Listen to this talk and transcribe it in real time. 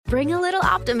Bring a little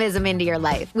optimism into your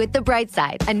life with The Bright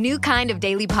Side, a new kind of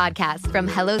daily podcast from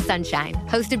Hello Sunshine,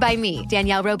 hosted by me,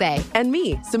 Danielle Robay. And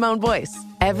me, Simone Boyce.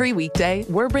 Every weekday,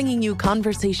 we're bringing you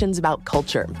conversations about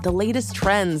culture, the latest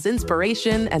trends,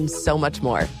 inspiration, and so much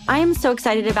more. I am so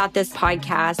excited about this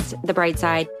podcast, The Bright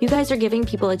Side. You guys are giving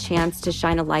people a chance to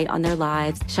shine a light on their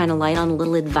lives, shine a light on a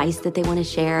little advice that they want to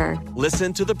share.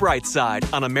 Listen to The Bright Side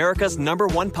on America's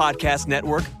 #1 podcast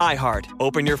network, iHeart.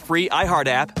 Open your free iHeart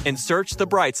app and search The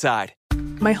Bright Side.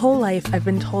 My whole life, I've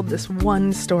been told this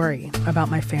one story about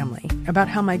my family, about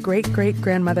how my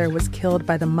great-great-grandmother was killed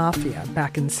by the mafia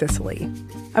back in Sicily.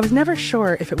 I was never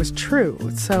sure if it was true,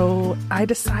 so I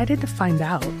decided to find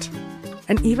out.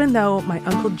 And even though my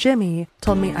Uncle Jimmy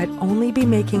told me I'd only be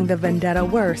making the vendetta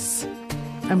worse,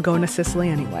 I'm going to Sicily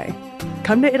anyway.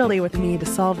 Come to Italy with me to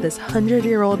solve this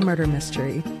 100-year-old murder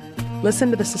mystery.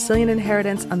 Listen to The Sicilian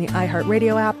Inheritance on the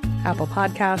iHeartRadio app, Apple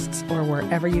Podcasts, or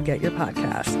wherever you get your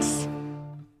podcasts.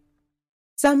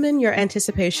 Summon your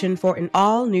anticipation for an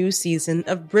all-new season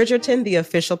of Bridgerton, the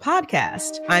official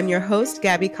podcast. I'm your host,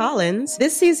 Gabby Collins.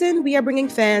 This season, we are bringing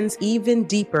fans even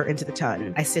deeper into the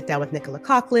ton. I sit down with Nicola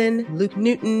Coughlan, Luke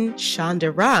Newton,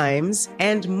 Shonda Rhimes,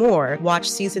 and more. Watch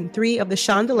season 3 of the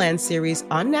Shondaland series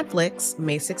on Netflix,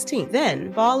 May 16th.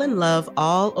 Then fall in love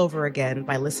all over again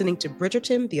by listening to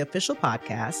Bridgerton, the official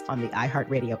podcast on the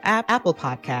iHeartRadio app, Apple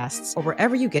Podcasts, or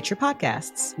wherever you get your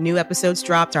podcasts. New episodes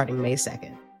drop starting May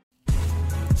 2nd.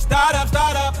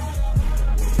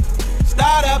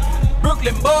 Startup,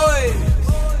 Brooklyn boys.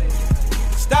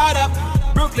 Startup,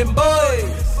 Brooklyn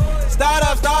boys.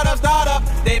 Startup,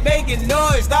 they making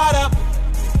noise. Startup.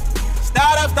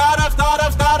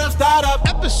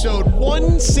 Episode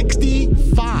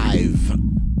 165.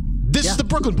 This is the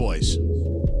Brooklyn Boys.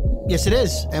 Yes, it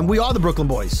is. And we are the Brooklyn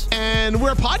Boys. And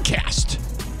we're a podcast.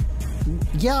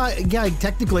 Yeah,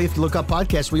 technically, if you look up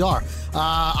podcasts, we are.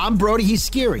 I'm Brody, he's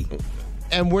Scary.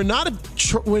 And we're not a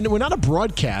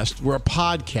broadcast, we're a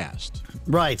podcast.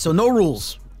 Right, so no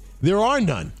rules. There are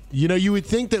none. You know, you would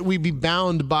think that we'd be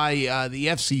bound by the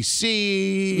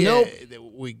FCC. Nope.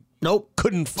 We Nope.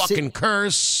 couldn't fucking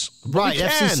curse. Right,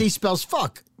 FCC spells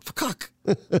fuck. Fuck.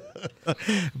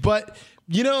 But,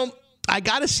 you know, I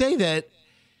got to say that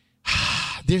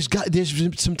there's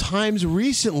been some times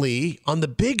recently on the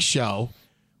Big Show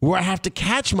where I have to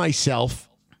catch myself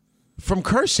from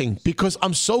cursing because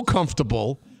I'm so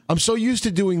comfortable. I'm so used to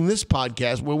doing this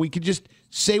podcast where we could just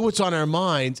say what's on our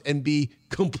minds and be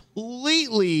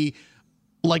completely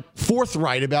like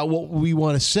forthright about what we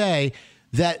want to say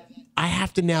that I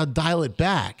have to now dial it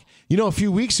back. You know, a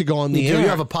few weeks ago on the air, you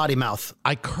have a potty mouth.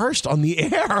 I cursed on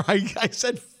the air. I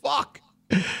said fuck.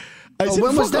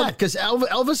 When was that? Because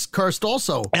Elvis cursed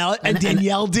also. And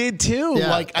Danielle did too. Yeah,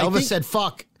 like Elvis said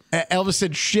fuck. Elvis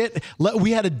said shit.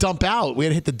 We had to dump out. We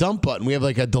had to hit the dump button. We have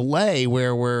like a delay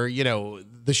where you know,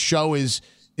 the show is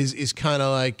kind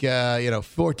of like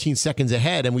 14 seconds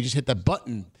ahead, and we just hit that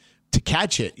button to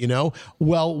catch it, you know?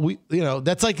 Well,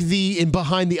 that's like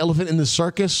behind the elephant in the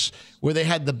circus where they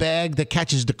had the bag that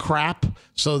catches the crap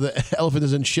so the elephant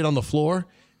doesn't shit on the floor,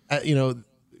 or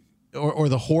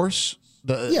the horse,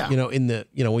 when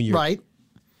you're right.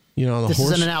 You know, on the this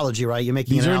horse. Is an analogy, right? You're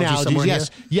making These an are analogy somewhere yes.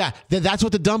 here? Yeah, that's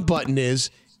what the dump button is.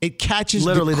 It catches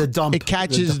literally the dump. It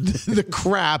catches the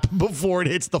crap before it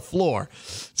hits the floor.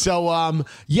 So,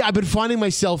 I've been finding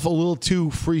myself a little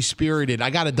too free-spirited. I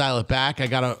got to dial it back. I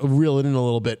got to reel it in a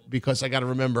little bit because I got to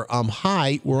remember,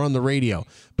 hi, we're on the radio.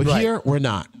 But here, we're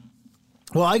not.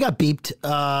 Well, I got beeped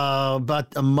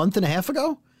about a month and a half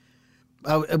ago.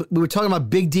 We were talking about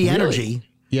Big D Energy.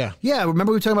 Yeah. Yeah,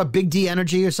 remember we were talking about Big D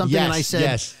Energy or something? Yes, and I said,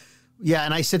 yes. Yeah,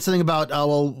 and I said something about,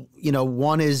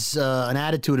 one is an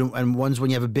attitude and one's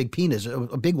when you have a big penis,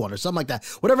 a big one or something like that.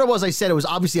 Whatever it was I said, it was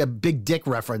obviously a big dick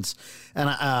reference.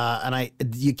 And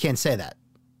you can't say that.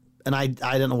 And I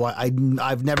don't know why.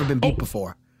 I've never been beeped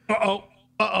before. Uh-oh.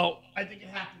 I think it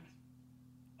happened.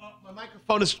 Oh,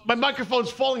 my microphone's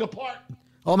falling apart.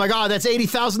 Oh, my God, that's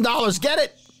 $80,000. Get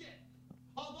it.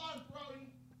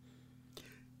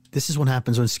 This is what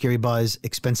happens when Scary buys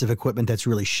expensive equipment that's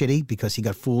really shitty because he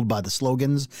got fooled by the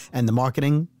slogans and the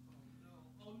marketing.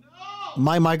 Oh, no.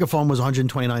 My microphone was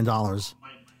 $129.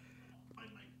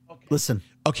 Okay. Listen.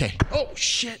 Okay. Oh,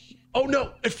 shit. Oh,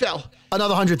 no. It fell.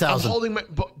 Another $100,000. I'm holding my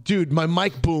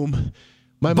mic boom.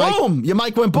 Your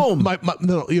mic went boom.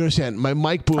 No, you understand. My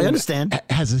mic boom. I understand.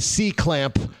 Has a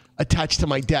C-clamp attached to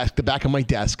my desk, the back of my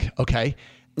desk, okay?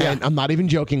 Yeah. And I'm not even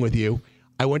joking with you.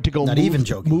 I went to go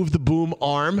move the boom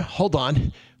arm. Hold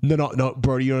on. No,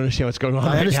 Brody, you don't understand what's going on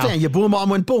I understand. now. Your boom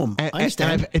arm went boom. I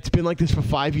understand. It's been like this for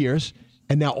 5 years,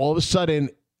 and now all of a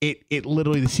sudden, it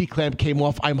literally, the C-clamp came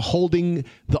off. I'm holding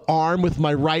the arm with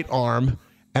my right arm,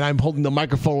 and I'm holding the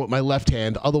microphone with my left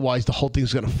hand. Otherwise, the whole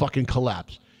thing's going to fucking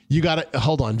collapse. You got to,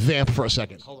 hold on, vamp for a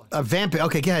second. Hold on. Vamping.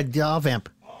 Okay, go ahead. I'll vamp.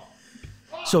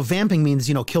 So vamping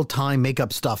means, kill time, make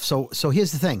up stuff. So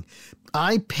here's the thing.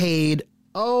 I paid,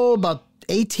 about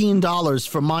 $18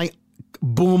 for my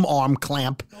boom arm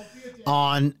clamp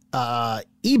on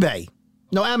eBay.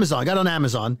 No, Amazon. I got it on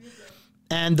Amazon.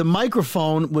 And the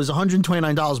microphone was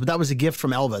 $129, but that was a gift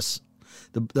from Elvis,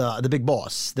 the big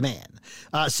boss, the man.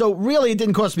 So really, it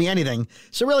didn't cost me anything.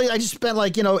 So really, I just spent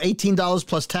 $18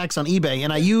 plus tax on eBay,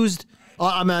 and I used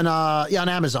on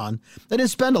Amazon. I didn't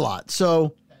spend a lot.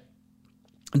 So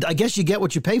I guess you get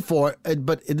what you pay for,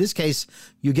 but in this case,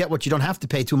 you get what you don't have to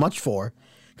pay too much for,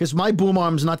 because my boom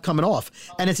arm's not coming off,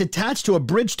 and it's attached to a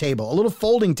bridge table, a little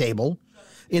folding table,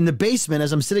 in the basement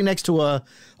as I'm sitting next to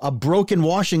a broken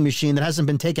washing machine that hasn't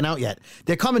been taken out yet.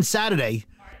 They're coming Saturday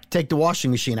to take the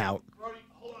washing machine out. Brody,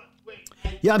 hold on,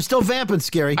 wait. Yeah, I'm still vamping,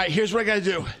 Scary. All right, here's what I got to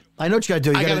do. I know what you got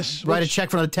to do. You got to write a check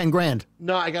for another $10,000.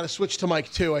 No, I got to switch to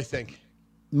mic 2, I think.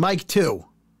 Mic 2.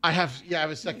 I have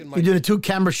a second mic. You doing a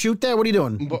 2-camera shoot there? What are you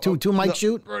doing? Two mic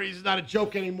shoot? Brody, it's not a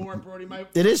joke anymore, Brody.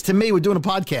 It is to me. We're doing a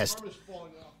podcast. My arm is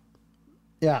falling off.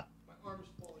 Yeah. My arm is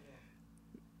falling off.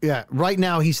 Yeah. Right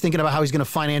now, he's thinking about how he's going to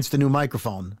finance the new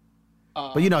microphone.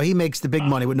 But, he makes the big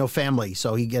money with no family,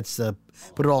 so he gets to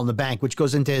put it all in the bank, which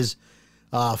goes into his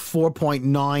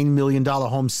 $4.9 million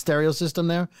home stereo system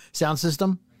there, sound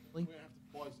system. We have to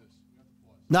pause this.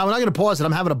 No, we're not going to pause it.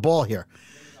 I'm having a ball here.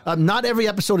 Not every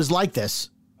episode is like this,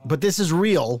 but this is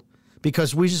real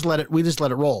because we just let it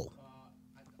roll.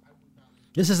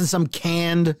 This isn't some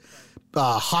canned,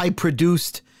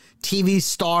 high-produced TV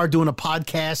star doing a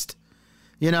podcast.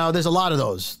 There's a lot of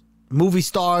those. Movie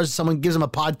stars, someone gives them a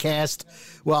podcast.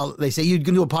 Well, they say, you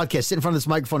can do a podcast, sit in front of this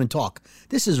microphone and talk.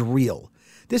 This is real.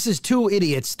 This is two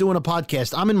idiots doing a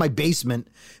podcast. I'm in my basement,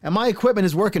 and my equipment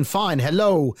is working fine.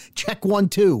 Hello, check 1,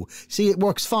 2. See, it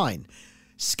works fine.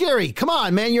 Scary, come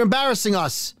on, man, you're embarrassing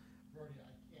us.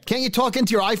 Can't you talk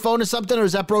into your iPhone or something, or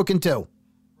is that broken too?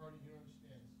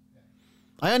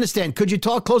 I understand. Could you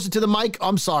talk closer to the mic?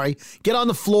 I'm sorry. Get on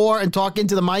the floor and talk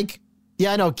into the mic.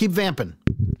 Yeah, I know. Keep vamping.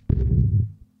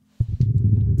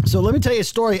 So let me tell you a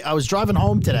story. I was driving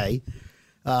home today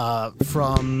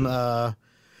from a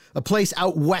place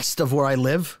out west of where I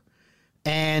live,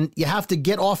 and you have to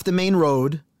get off the main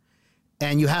road,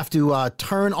 and you have to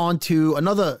turn onto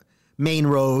another main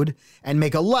road and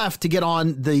make a left to get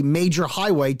on the major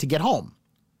highway to get home.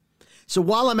 So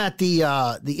while I'm at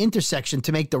the intersection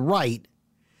to make the right,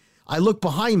 I look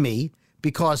behind me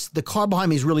because the car behind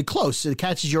me is really close. So it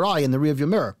catches your eye in the rearview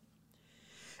mirror.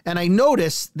 And I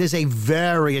notice there's a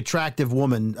very attractive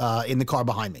woman in the car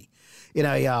behind me in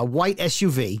a white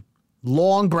SUV,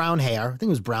 long brown hair. I think it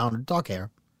was brown, dark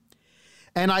hair.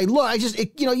 And I look,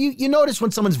 you notice when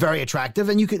someone's very attractive,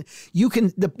 and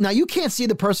now you can't see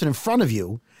the person in front of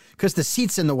you because the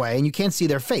seat's in the way and you can't see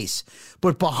their face.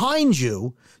 But behind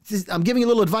you, I'm giving you a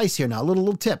little advice here now, a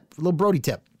little tip, a little Brody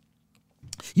tip.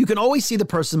 You can always see the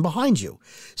person behind you.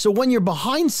 So when you're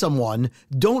behind someone,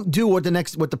 don't do what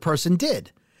the person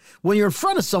did. When you're in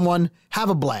front of someone, have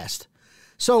a blast.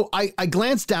 So I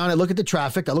glance down, I look at the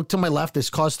traffic, I look to my left,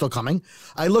 this car's still coming.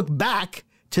 I look back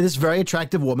to this very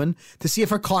attractive woman to see if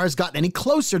her car has gotten any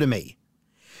closer to me.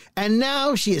 And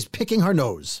now she is picking her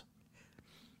nose.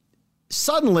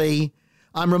 Suddenly,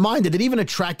 I'm reminded that even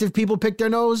attractive people pick their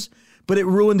nose, but it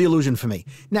ruined the illusion for me.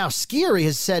 Now, Scary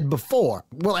has said before,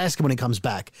 we'll ask him when he comes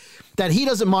back, that he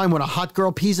doesn't mind when a hot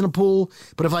girl pees in a pool,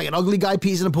 but if an ugly guy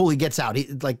pees in a pool, he gets out.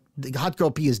 The hot girl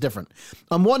pee is different.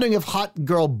 I'm wondering if hot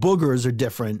girl boogers are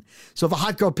different. So if a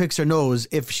hot girl picks her nose,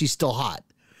 if she's still hot,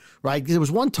 right? There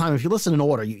was one time, if you listen in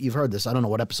order, you've heard this, I don't know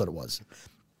what episode it was,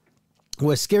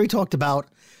 where Scary talked about,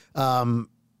 I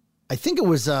think it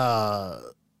was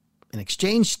an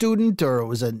exchange student, or it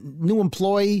was a new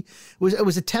employee. It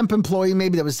was a temp employee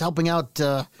maybe that was helping out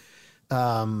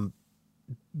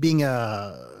being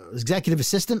a executive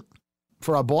assistant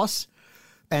for our boss,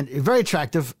 and very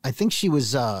attractive. I think she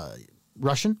was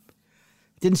Russian.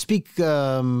 Didn't speak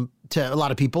to a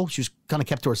lot of people. She was kind of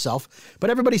kept to herself. But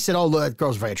everybody said, oh, that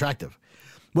girl's very attractive.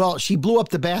 Well, she blew up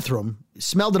the bathroom,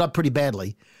 smelled it up pretty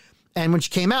badly. And when she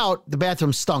came out, the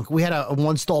bathroom stunk. We had a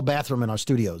one-stall bathroom in our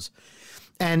studios.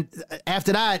 And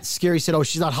after that, Scary said, oh,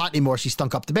 she's not hot anymore. She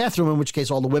stunk up the bathroom, in which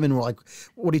case all the women were like,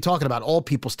 what are you talking about? All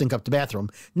people stink up the bathroom.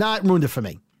 Nah, it ruined it for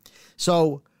me.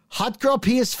 So hot girl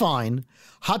pee is fine.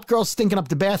 Hot girl stinking up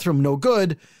the bathroom, no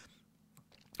good.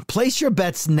 Place your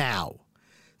bets now.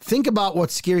 Think about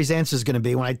what Scary's answer is going to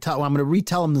be when I'm going to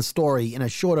retell him the story in a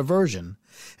shorter version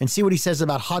and see what he says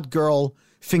about hot girl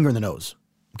finger in the nose.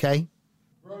 Okay?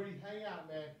 Brody, hang out,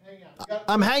 man. Hang out.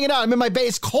 I'm hanging out. I'm in my base.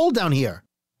 It's cold down here.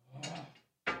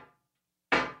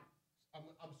 I'm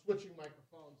switching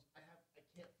microphones. I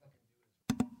can't fucking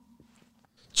do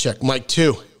it. Check mic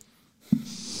 2.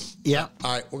 Yeah.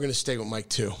 All right, we're going to stay with mic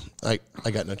 2. I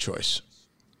got no choice.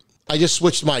 I just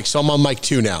switched mics, so I'm on mic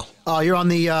 2 now. Oh, you're on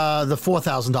the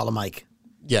 $4,000 mic.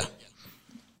 Yeah.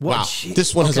 What? Wow.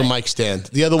 This one has a mic stand.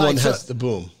 The other one has the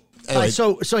boom. Anyway. All right,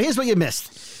 so here's what you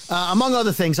missed. Among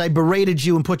other things, I berated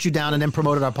you and put you down and then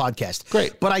promoted our podcast.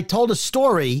 Great. But I told a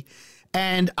story,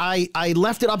 and I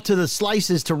left it up to the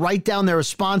slices to write down their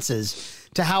responses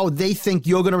to how they think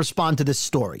you're going to respond to this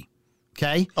story.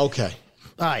 Okay? Okay.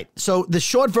 All right. So the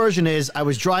short version is I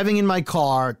was driving in my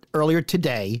car earlier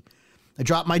today. I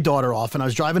dropped my daughter off, and I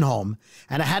was driving home,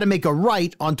 and I had to make a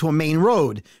right onto a main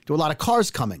road. There were a lot of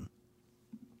cars coming.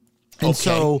 And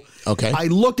so I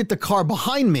looked at the car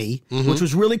behind me, which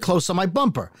was really close on my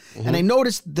bumper. And I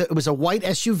noticed that it was a white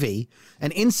SUV.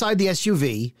 And inside the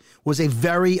SUV was a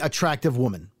very attractive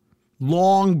woman.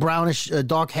 Long, brownish,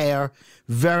 dark hair.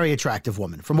 Very attractive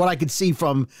woman. From what I could see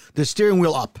from the steering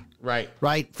wheel up. Right.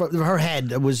 Right? From her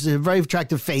head. It was a very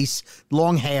attractive face.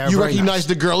 Long hair. You very recognize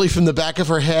the girlie from the back of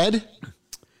her head?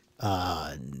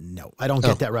 No. I don't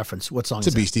get that reference. What song is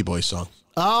It's a that? Beastie Boys song.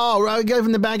 Oh, right. Go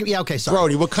from the back. Yeah, okay. Sorry.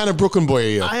 Brody, what kind of Brooklyn boy are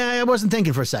you? I wasn't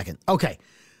thinking for a second. Okay.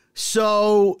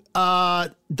 So a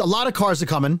lot of cars are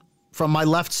coming from my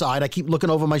left side. I keep looking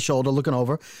over my shoulder, looking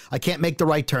over. I can't make the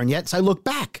right turn yet. So I look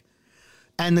back.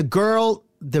 And the girl,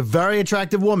 the very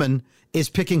attractive woman, is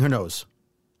picking her nose.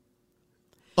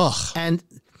 Ugh.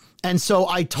 And so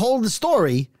I told the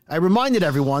story. I reminded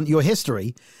everyone your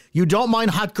history. You don't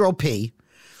mind hot girl pee.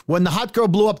 When the hot girl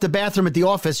blew up the bathroom at the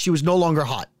office, she was no longer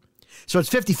hot. So it's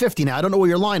 50-50 now. I don't know where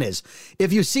your line is.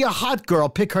 If you see a hot girl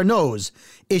pick her nose,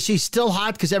 is she still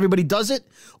hot because everybody does it?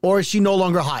 Or is she no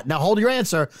longer hot? Now hold your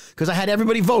answer because I had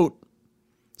everybody vote.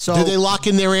 So did they lock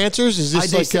in their answers? Is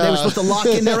this like they were supposed to lock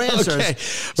in their answers. Okay.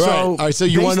 So, All right. So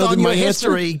you want to know my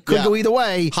history answer? could go either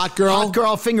way. Hot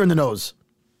girl, finger in the nose.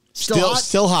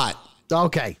 Still hot.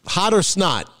 Okay. Hot or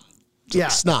snot? Yeah.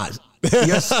 Snot.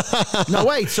 Yes. No,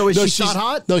 wait. So is she not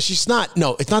hot? No, she's not.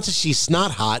 No, it's not that she's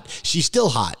not hot. She's still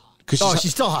hot.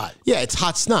 She's still hot. Yeah, it's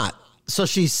hot snot. So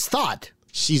she's thought.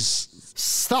 She's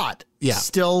thought. Yeah.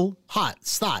 Still hot.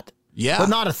 Thought. Yeah. But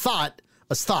not a thought.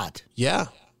 A thought. Yeah.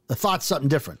 A thought's something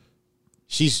different.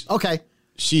 She's okay.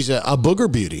 She's a booger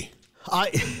beauty.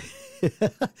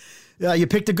 Yeah, you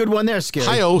picked a good one there, Scary.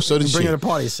 Hi-oh, so did she. Bring her to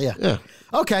parties. Yeah.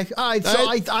 Okay. All right. So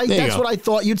that's what I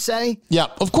thought you'd say. Yeah.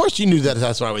 Of course you knew that.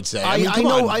 That's what I would say.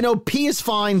 I know. Pee is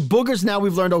fine. Boogers. Now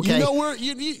we've learned. Okay.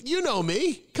 You know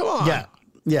me. Come on. Yeah.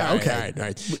 Yeah. Okay. All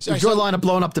right. So, your line of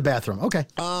blowing up the bathroom. Okay.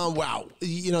 Wow.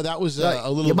 That was a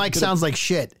little. Your mic sounds like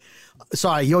shit.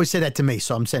 Sorry, you always say that to me,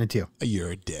 so I'm saying it to you.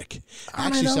 You're a dick.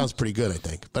 Actually, sounds pretty good, I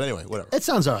think. But anyway, whatever. It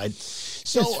sounds all right.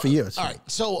 So it's for you. All right.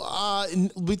 So I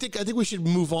think we should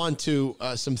move on to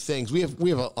some things. We have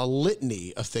a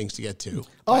litany of things to get to.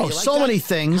 Oh, so many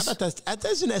things. How about that?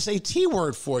 That's an SAT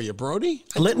word for you, Brody.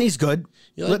 Litany's good.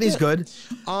 Litany's good.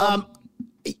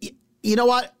 You know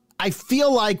what? I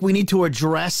feel like we need to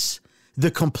address the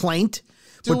complaint.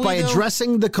 But by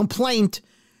addressing the complaint,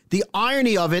 the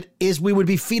irony of it is we would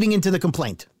be feeding into the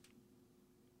complaint.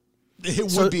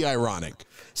 It would be ironic.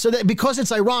 So that because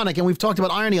it's ironic, and we've talked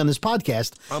about irony on this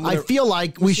podcast, I feel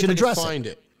like we should address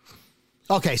it.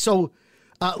 Okay, so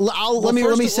let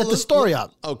me set the story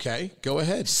up. Okay, go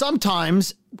ahead.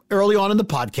 Sometimes early on in the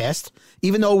podcast,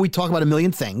 even though we talk about a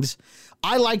million things,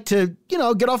 I like to,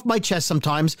 get off my chest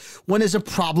sometimes when there's a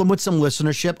problem with some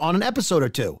listenership on an episode or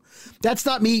two. That's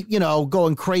not me,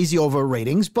 going crazy over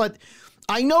ratings, but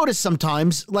I notice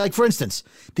sometimes, like for instance,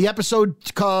 the episode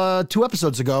 2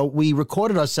 episodes ago, we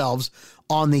recorded ourselves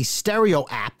on the Stereo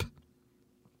app.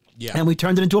 Yeah. And we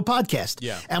turned it into a podcast.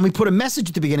 Yeah. And we put a message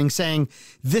at the beginning saying,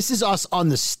 this is us on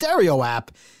the Stereo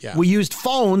app. Yeah. We used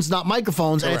phones, not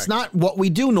microphones, and it's not what we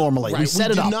do normally. Right. We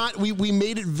set it up. We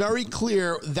made it very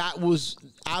clear that was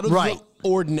out of the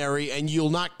ordinary, and you're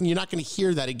not going to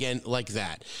hear that again like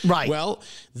that. Right. Well,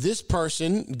 this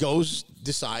person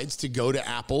decides to go to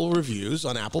Apple reviews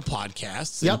on Apple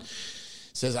Podcasts. Yep. And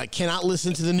says, I cannot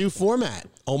listen to the new format.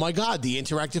 Oh my God, the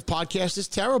interactive podcast is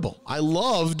terrible. I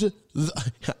loved,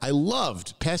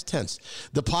 past tense,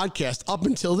 the podcast up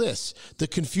until this. The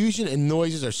confusion and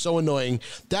noises are so annoying.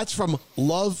 That's from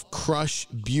Love Crush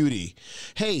Beauty.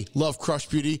 Hey, Love Crush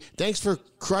Beauty, thanks for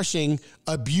crushing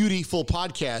a beautiful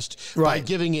podcast by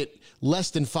giving it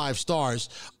less than 5 stars.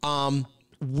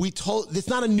 it's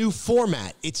not a new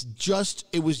format.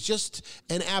 It was just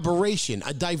an aberration,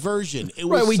 a diversion.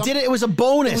 We did it. It was a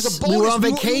bonus. It was a bonus. We were on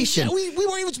vacation. We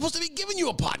weren't even supposed to be giving you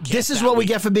a podcast. This is what we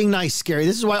get for being nice, Scary.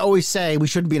 This is why I always say we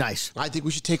shouldn't be nice. I think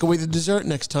we should take away the dessert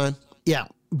next time. Yeah.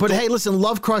 But hey, listen,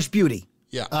 Love Crush Beauty.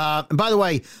 Yeah. And by the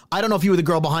way, I don't know if you were the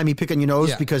girl behind me picking your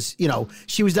nose because,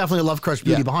 she was definitely a Love Crush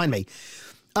Beauty behind me.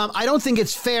 I don't think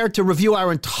it's fair to review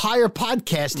our entire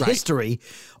podcast history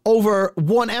over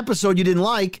one episode you didn't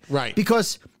like. Right.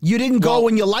 Because you didn't go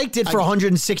and you liked it for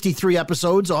 163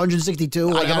 episodes, 162,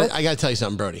 whatever. I got to tell you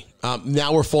something, Brody.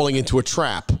 Now we're falling into a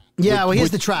trap. Yeah, here's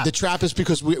the trap. The trap is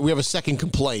because we have a second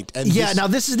complaint. And now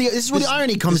this is where the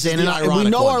irony comes in. And we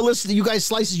know our listeners, you guys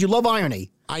slices, you love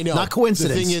irony. I know. Not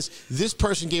coincidence. The thing is, this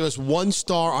person gave us 1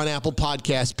 star on Apple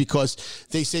Podcasts because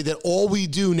they say that all we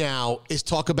do now is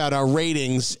talk about our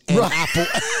ratings and Apple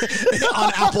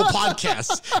on Apple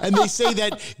Podcasts. And they say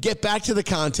that get back to the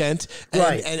content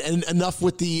and enough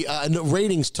with the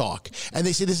ratings talk. And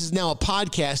they say this is now a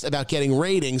podcast about getting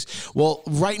ratings. Well,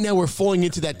 right now we're falling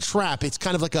into that trap. It's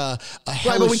kind of like a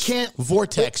hellish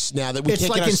vortex now that we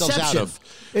can't get ourselves out of.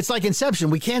 It's like Inception.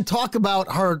 We can't talk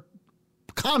about her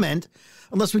comment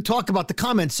unless we talk about the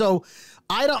comment. So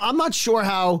I'm not sure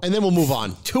how. And then we'll move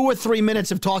on. 2 or 3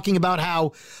 minutes of talking about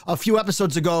how a few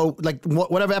episodes ago, like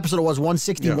whatever episode it was,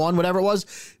 161, whatever it was,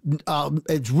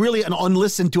 it's really an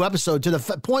unlistened to episode to the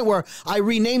point where I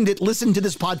renamed it Listen to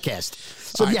This Podcast.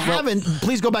 So if you haven't,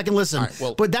 please go back and listen.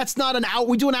 But that's not an hour.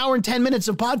 We do an hour and 10 minutes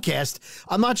of podcast.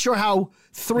 I'm not sure how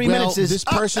 3 minutes is. This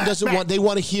person doesn't want, they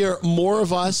want to hear more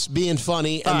of us being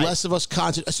funny and less of us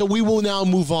content. So we will now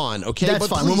move on, okay? That's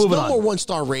fine. We'll move on. No more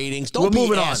 1-star ratings. Don't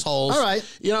be assholes. All right.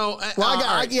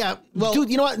 Well, dude,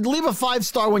 you know what? Leave a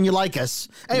 5-star when you like us.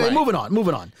 Anyway, moving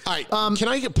on. All right. Can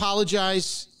I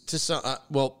apologize to some?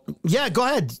 Yeah, go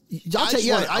ahead.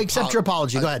 I accept your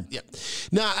apology. Go ahead. Yeah.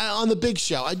 Now, on the big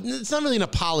show, it's not really an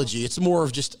apology. It's more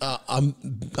of just I'm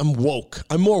woke.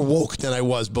 I'm more woke than I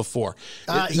was before.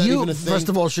 You, first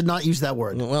of all, should not use that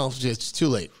word. Well, it's too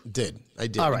late. I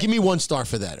did. All right. Give me 1 star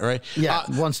for that, all right? Yeah,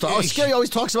 1 star. Scary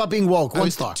always talks about being woke. 1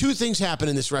 star. 2 things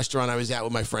happened in this restaurant I was at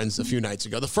with my friends a few nights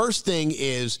ago. The first thing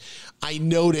is I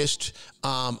noticed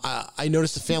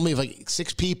a family of like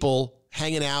 6 people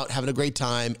hanging out, having a great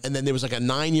time, and then there was like a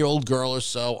 9-year-old girl or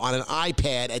so on an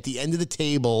iPad at the end of the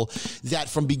table that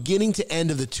from beginning to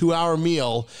end of the 2-hour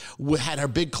meal had her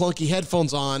big clunky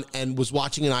headphones on and was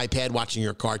watching an iPad, watching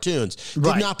her cartoons.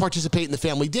 Did not participate in the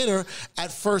family dinner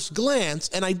at first glance,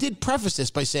 and I did preface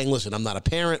this by saying, listen, I'm not a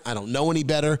parent, I don't know any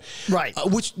better. Right.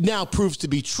 Which now proves to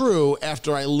be true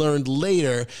after I learned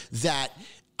later that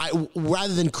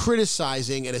rather than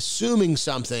criticizing and assuming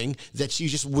something that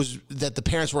that the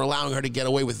parents were allowing her to get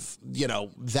away with,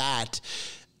 that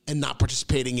and not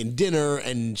participating in dinner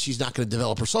and she's not going to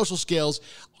develop her social skills,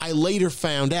 I later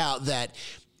found out that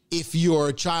if you're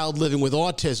a child living with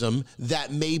autism, that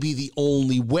may be the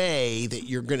only way that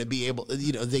you're going to be able,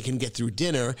 they can get through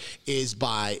dinner is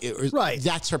by,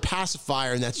 that's her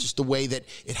pacifier, and that's just the way that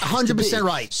it has 100% to be. 100%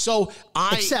 right. So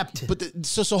Except.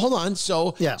 So hold on.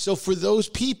 So for those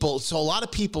people, a lot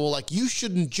of people are like, you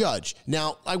shouldn't judge.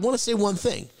 Now, I want to say one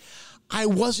thing. I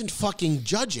wasn't fucking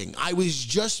judging. I was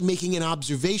just making an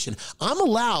observation. I'm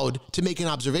allowed to make an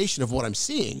observation of what I'm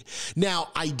seeing. Now,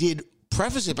 I did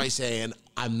preface it by saying,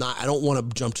 I don't want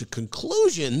to jump to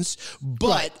conclusions,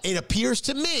 but it appears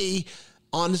to me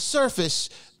on the surface,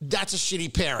 that's a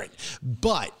shitty parent.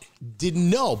 But didn't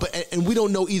know. And we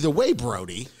don't know either way,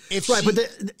 Brody. But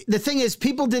the thing is,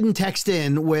 people didn't text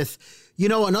in with,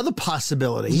 another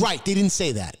possibility. Right. They didn't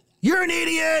say that. You're an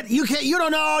idiot. You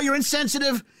don't know. You're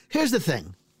insensitive. Here's the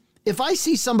thing. If I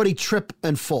see somebody trip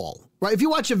and fall, right? If you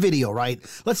watch a video, right?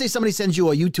 Let's say somebody sends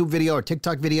you a YouTube video or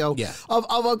TikTok video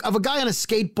of a guy on a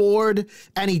skateboard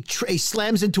and he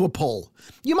slams into a pole.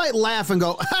 You might laugh and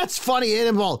go, that's funny, hit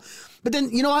him all. But then,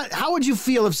 you know what? How would you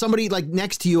feel if somebody like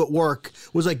next to you at work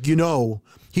was like,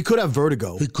 he could have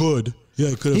vertigo. He could. Yeah,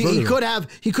 he could have vertigo.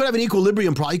 He could have an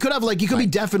equilibrium problem. He could be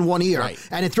deaf in one ear,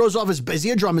 and it throws off his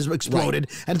eardrum is exploded,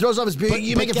 and it throws off his.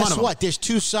 You make it fun of him. Guess what? There's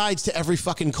 2 sides to every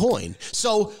fucking coin.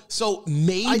 So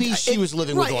maybe she was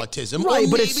living with autism, or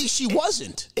maybe she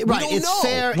wasn't. We don't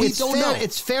know. We don't know.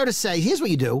 It's fair to say. Here's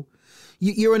what you do: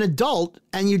 you're an adult,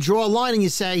 and you draw a line, and you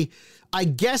say, "I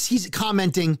guess he's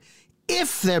commenting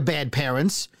if they're bad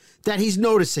parents that he's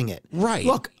noticing it." Right.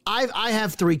 Look, I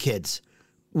have 3 kids.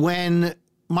 When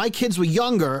my kids were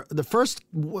younger,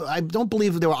 I don't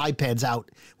believe there were iPads out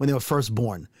when they were first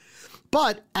born.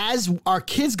 But as our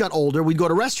kids got older, we'd go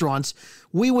to restaurants.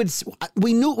 We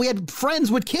knew we had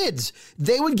friends with kids.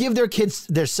 They would give their kids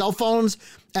their cell phones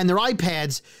and their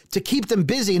iPads to keep them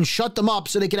busy and shut them up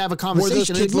so they could have a conversation. Were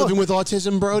those kids living with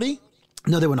autism, Brody?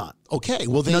 No, they were not. Okay,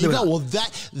 well, there you go. Well,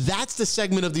 that's the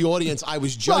segment of the audience I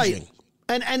was judging. Right.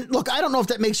 And look, I don't know if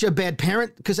that makes you a bad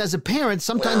parent, because as a parent,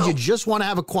 sometimes you just want to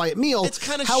have a quiet meal. It's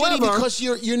kind of shitty because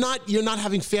you're not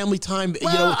having family time.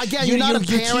 Well, again, you're not a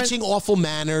parent. You're teaching awful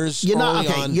manners. You're not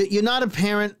okay. You're not a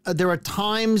parent. There are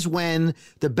times when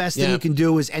the best thing you can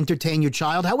do is entertain your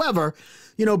child. However,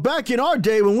 back in our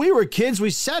day when we were kids,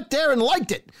 we sat there and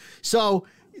liked it. So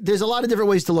there's a lot of different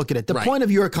ways to look at it. The point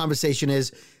of your conversation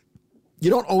is you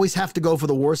don't always have to go for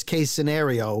the worst case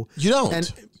scenario. You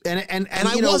don't. And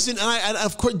I wasn't. And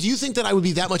of course, do you think that I would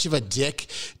be that much of a dick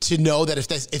to know that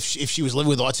if she was living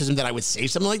with autism that I would say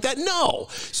something like that? No.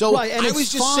 So right, and I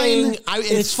was just saying,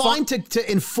 it's fine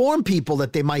to inform people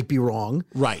that they might be wrong.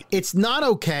 Right. It's not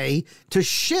okay to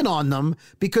shit on them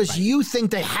because you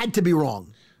think they had to be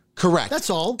wrong. Correct. That's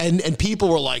all. And people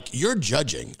were like, "You're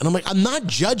judging," and I'm like, "I'm not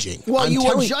judging." Well, you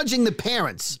were judging the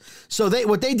parents. So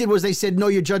what they did was they said, "No,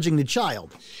 you're judging the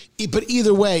child." But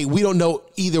either way, we don't know.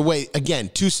 Either way,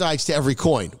 again, two sides to every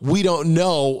coin. We don't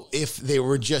know if they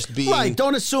were just being right.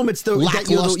 Don't assume it's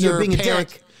that you're being parent.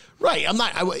 A dick. Right, I'm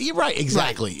not. You're right,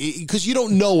 exactly, because you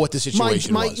don't know what the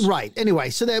situation was. Right. Anyway,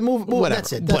 so then move. Whatever.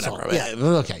 That's it. That's whatever. All. Yeah.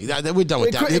 Okay, we're done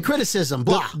with that. Criticism.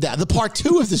 Blah. The part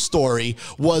two of the story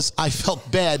was I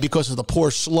felt bad because of the poor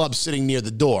schlub sitting near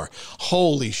the door.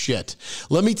 Holy shit!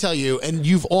 Let me tell you, and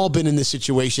you've all been in this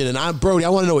situation, and Brody, I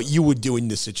want to know what you would do in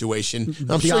this situation. I'm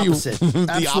the sure opposite.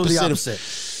 the opposite.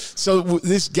 So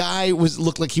this guy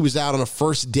looked like he was out on a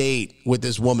first date with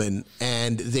this woman,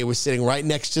 and they were sitting right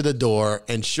next to the door,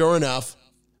 and sure enough,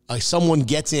 someone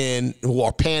gets in,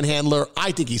 or panhandler,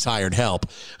 I think he's hired help,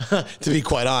 to be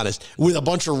quite honest, with a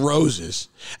bunch of roses.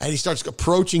 And he starts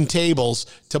approaching tables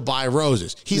to buy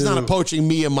roses. He's not approaching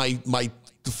me and my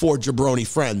four jabroni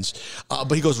friends,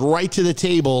 but he goes right to the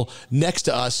table next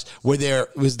to us where there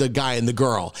was the guy and the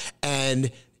girl. And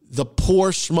the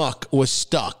poor schmuck was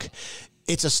stuck.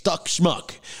 It's a stuck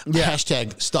schmuck. Yeah.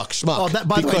 Hashtag stuck schmuck. Oh,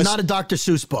 by the way, not a Dr.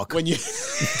 Seuss book. When you,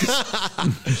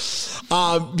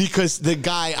 because the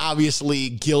guy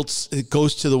obviously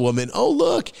goes to the woman. Oh,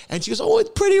 look. And she goes, oh, it's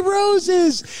pretty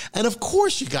roses. And of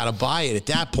course you got to buy it at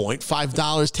that point. $5,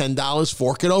 $10,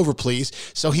 fork it over, please.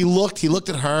 So he looked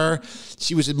at her.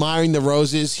 She was admiring the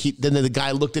roses. Then the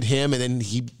guy looked at him, and then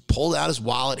he pulled out his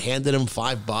wallet, handed him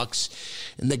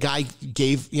 $5. And the guy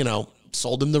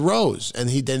sold him the rose, and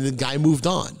then the guy moved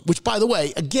on. Which, by the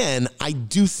way, again, I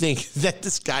do think that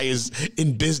this guy is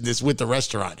in business with the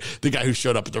restaurant. The guy who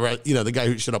showed up at the guy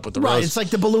who showed up with the rose. Right, it's like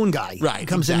the balloon guy. Right,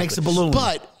 comes and makes a balloon.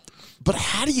 But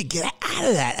how do you get out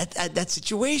of that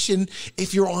situation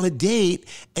if you're on a date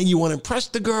and you want to impress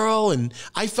the girl? And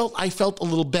I felt a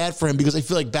little bad for him because I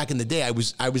feel like back in the day I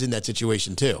was in that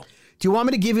situation too. Do you want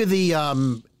me to give you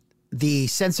the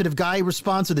sensitive guy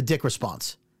response or the dick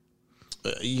response?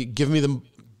 You give me the.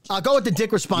 I'll go with the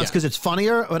dick response because it's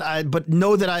funnier, but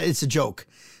know that it's a joke.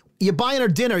 You're buying her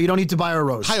dinner. You don't need to buy her a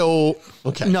rose. Hi-oh.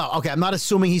 Okay. No, okay. I'm not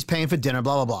assuming he's paying for dinner,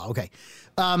 blah, blah, blah. Okay.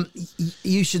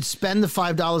 You should spend the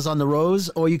 $5 on the rose,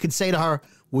 or you could say to her,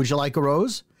 would you like a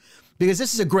rose? Because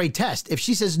this is a great test. If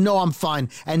she says, no, I'm fine,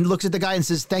 and looks at the guy and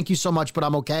says, thank you so much, but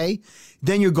I'm okay,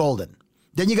 then you're golden.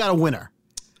 Then you got a winner.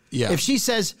 Yeah. If she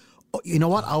says, oh, you know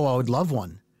what? Oh, I would love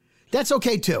one. That's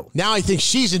okay, too. Now I think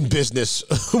she's in business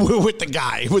with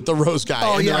the rose guy.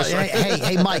 Oh, yeah.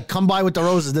 Hey, Mike, come by with the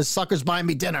roses. This sucker's buying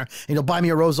me dinner, and he'll buy me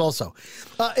a rose also.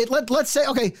 Let's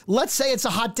say it's a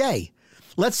hot day.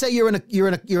 Let's say you're in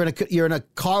a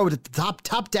car with the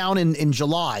top down in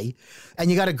July, and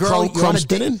you got a girl. You're on a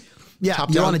date. Yeah,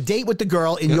 you're on a date with the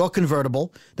girl in your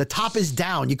convertible. The top is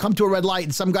down. You come to a red light,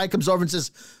 and some guy comes over and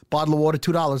says, "Bottle of water,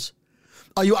 $2."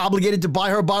 Are you obligated to buy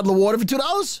her a bottle of water for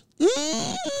 $2?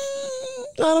 I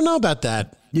don't know about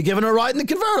that. You're giving her a ride in the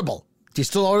convertible. Do you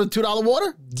still order the $2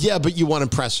 water? Yeah, but you want to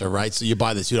impress her, right? So you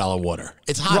buy the $2 water.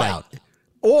 It's hot out.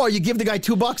 Or you give the guy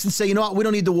 $2 and say, you know what, we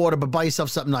don't need the water, but buy yourself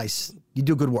something nice. You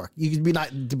do good work. You could be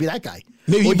that guy.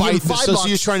 Maybe you buy $5. So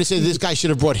you're trying to say this guy should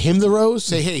have brought him the rose?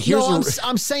 Say, hey, here's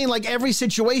I'm saying like every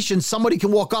situation, somebody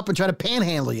can walk up and try to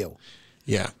panhandle you.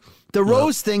 Yeah. The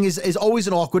rose thing is always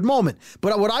an awkward moment.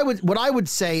 But what I would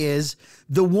say is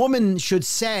the woman should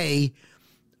say,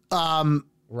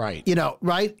 right.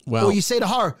 Right? Well, or you say to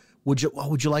her, would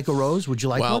you like a rose? Would you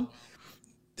like one?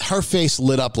 Her face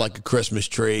lit up like a Christmas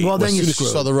tree. Well, then you're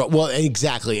screwed. Well,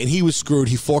 exactly. And he was screwed.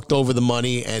 He forked over the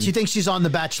money. And she thinks she's on The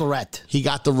Bachelorette. He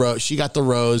got the rose. She got the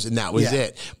rose, and that was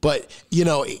it. But,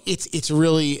 it's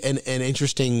really an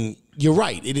interesting you're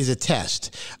right. It is a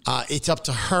test. It's up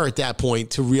to her at that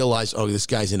point to realize, oh, this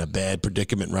guy's in a bad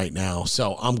predicament right now.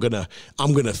 So I'm gonna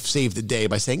save the day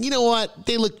by saying, you know what?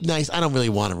 They look nice. I don't really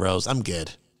want a rose. I'm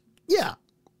good. Yeah.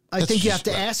 I think you have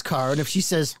to ask her. And if she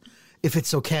says, if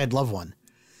it's okay, I'd love one.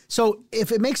 So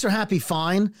if it makes her happy,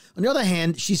 fine. On the other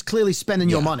hand, she's clearly spending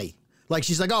your money. Like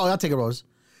she's like, oh, I'll take a rose.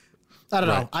 I don't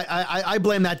know. I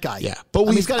blame that guy. Yeah. But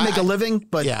he's got to make a living.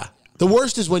 But yeah. The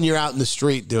worst is when you're out in the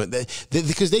street doing that,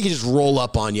 because they can just roll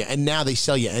up on you, and now they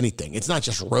sell you anything. It's not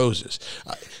just roses.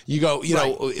 You go,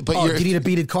 know, but you need a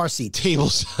beaded car seat.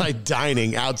 Tableside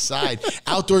dining outside.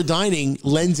 Outdoor dining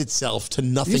lends itself to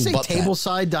nothing. Did you say but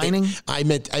tableside dining? I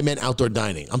meant outdoor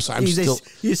dining. I'm sorry.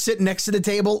 You sit next to the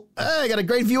table. I got a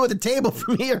great view of the table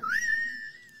from here.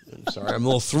 I'm sorry, I'm a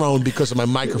little thrown because of my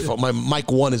microphone. My mic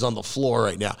 1 is on the floor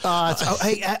right now.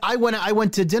 Hey, I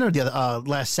went to dinner the other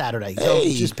last Saturday.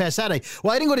 Just past Saturday.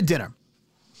 Well, I didn't go to dinner.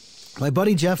 My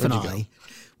buddy Jeff and I,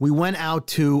 we went out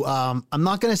to. I'm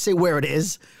not going to say where it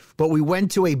is, but we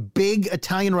went to a big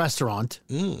Italian restaurant.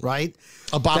 Right.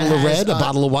 A bottle of red, a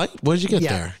bottle of white. What did you get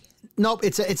there? Nope.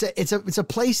 It's a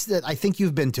place that I think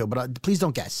you've been to, but please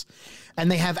don't guess.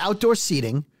 And they have outdoor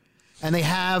seating, and they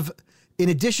have. In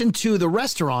addition to the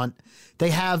restaurant, they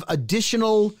have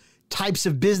additional types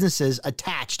of businesses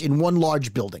attached in one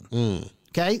large building.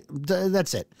 Okay?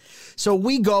 That's it. So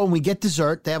we go and we get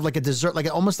dessert. They have like a dessert,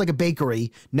 almost like a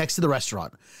bakery next to the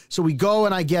restaurant. So we go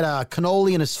and I get a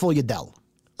cannoli and a sfogliatelle.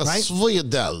 Right?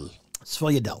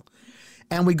 Sfogliatelle.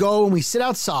 And we go and we sit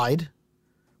outside,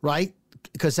 right?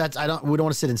 Because we don't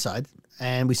want to sit inside.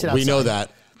 And we sit outside. We know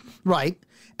that. Right.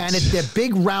 And they're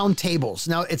big round tables.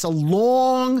 Now, it's a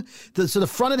long, so the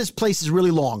front of this place is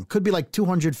really long. Could be like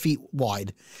 200 feet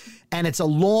wide. And it's a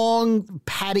long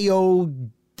patio,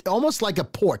 almost like a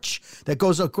porch that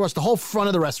goes across the whole front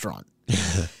of the restaurant.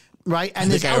 Right?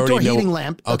 And there's outdoor heating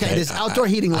lamp. Okay, there's outdoor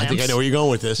heating lamps. I think I know where you're going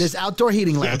with this. There's outdoor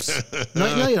heating lamps.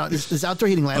 No, you know, there's outdoor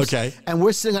heating lamps. Okay. And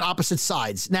we're sitting on opposite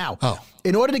sides. Now,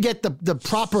 in order to get the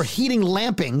proper heating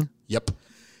lamping,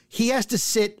 he has to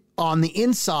sit on the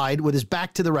inside with his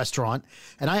back to the restaurant,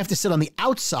 and I have to sit on the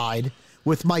outside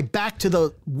with my back to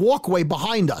the walkway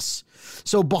behind us.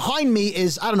 So behind me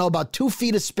is, I don't know, about 2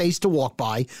 feet of space to walk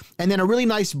by, and then a really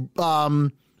nice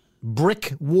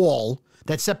brick wall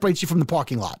that separates you from the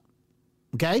parking lot.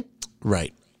 Okay?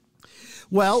 Right.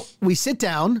 Well, we sit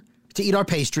down to eat our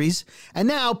pastries, and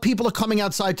now people are coming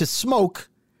outside to smoke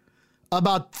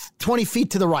about 20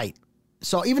 feet to the right.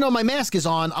 So even though my mask is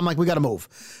on, I'm like, we got to move.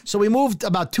 So we moved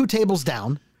about 2 tables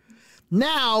down.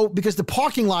 Now, because the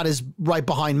parking lot is right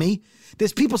behind me,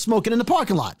 there's people smoking in the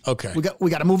parking lot. Okay. We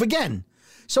got to move again.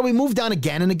 So we moved down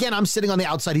again. And again, I'm sitting on the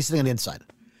outside. He's sitting on the inside.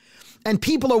 And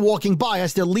people are walking by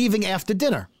us. They're leaving after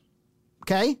dinner.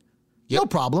 Okay? Yep. No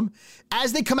problem.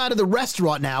 As they come out of the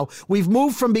restaurant now, we've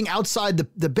moved from being outside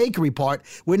the bakery part.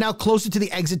 We're now closer to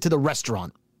the exit to the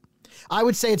restaurant. I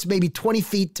would say it's maybe 20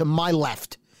 feet to my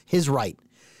left. His right.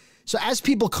 So as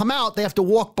people come out, they have to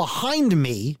walk behind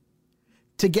me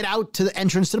to get out to the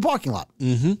entrance to the parking lot.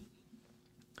 Mm-hmm.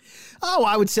 Oh,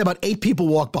 I would say about 8 people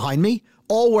walk behind me,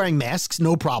 all wearing masks,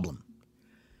 no problem.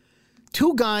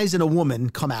 2 guys and a woman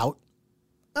come out.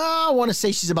 I want to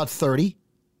say she's about 30.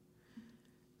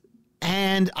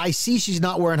 And I see she's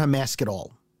not wearing her mask at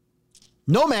all.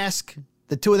 No mask.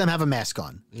 The 2 of them have a mask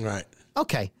on. Right.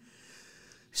 Okay.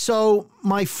 So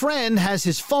my friend has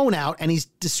his phone out and he's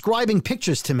describing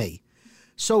pictures to me.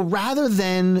 So rather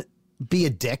than be a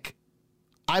dick,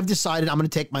 I've decided I'm going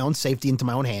to take my own safety into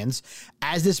my own hands.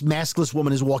 As this maskless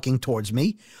woman is walking towards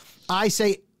me, I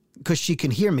say, because she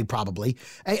can hear me probably,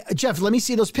 hey, Jeff, let me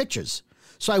see those pictures.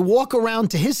 So I walk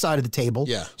around to his side of the table.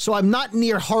 Yeah. So I'm not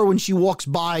near her when she walks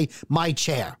by my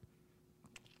chair.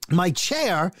 My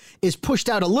chair is pushed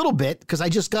out a little bit because I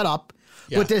just got up,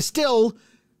 but there's still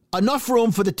enough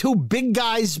room for the 2 big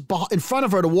guys in front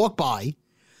of her to walk by.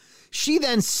 She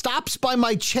then stops by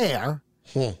my chair,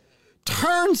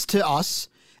 turns to us,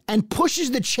 and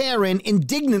pushes the chair in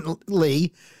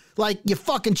indignantly, like, your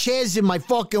fucking chair's in my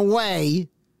fucking way,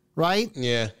 right?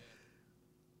 Yeah.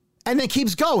 And then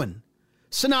keeps going.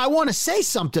 So now I want to say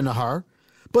something to her,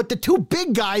 but the 2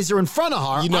 big guys are in front of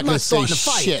her. You're not going to say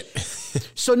shit.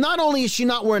 So not only is she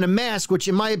not wearing a mask, which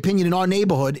in my opinion in our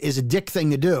neighborhood is a dick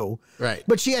thing to do, right?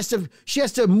 But she has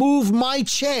to move my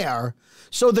chair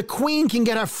so the queen can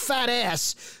get her fat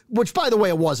ass, which by the way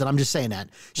it wasn't. I'm just saying that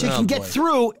she can get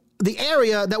through the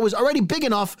area that was already big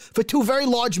enough for 2 very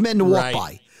large men to walk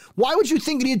by. Why would you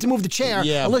think you needed to move the chair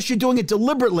unless you're doing it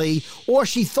deliberately, or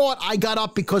she thought I got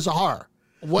up because of her?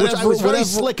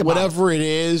 Whatever it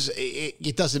is,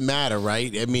 it doesn't matter,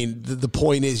 right? I mean, the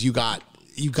point is you got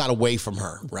you got away from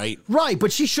her, right? Right,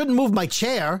 but she shouldn't move my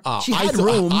chair. She had I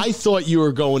room. I thought you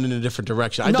were going in a different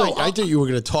direction. I thought you were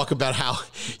going to talk about how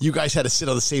you guys had to sit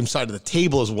on the same side of the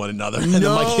table as one another. And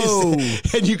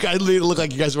and you guys look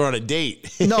like you guys were on a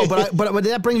date. No, but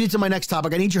that brings me to my next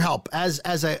topic. I need your help. As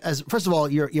first of all,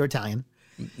 you're Italian.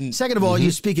 Second of all,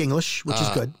 you speak English, which is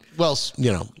good. Well,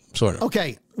 sort of.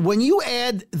 Okay, when you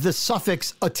add the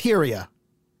suffix ateria,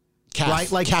 right?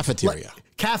 Like cafeteria.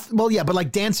 But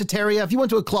like danceteria. If you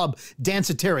went to a club,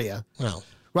 danceteria,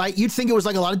 right? You'd think it was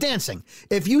like a lot of dancing.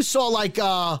 If you saw like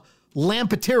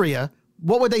lampeteria,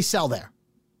 what would they sell there?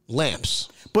 Lamps.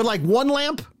 But like one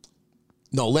lamp?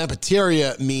 No,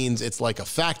 lampeteria means it's like a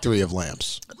factory of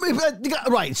lamps.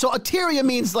 Right. So ateria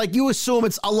means like you assume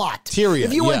it's a lot. Ateria,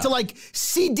 if you went to like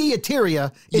CD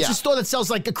ateria, it's a store that sells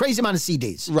like a crazy amount of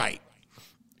CDs. Right.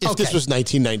 If this was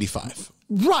 1995.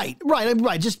 Right.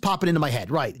 Just pop it into my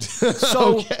head. Right.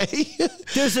 So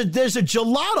there's a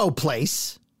gelato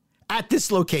place at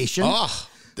this location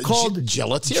called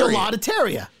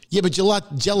Gelateria. Yeah, but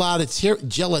Gelateria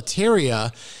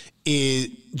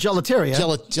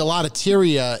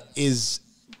is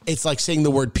it's like saying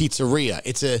the word pizzeria.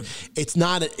 It's a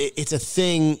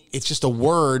thing. It's just a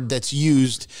word that's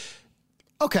used.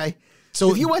 Okay. So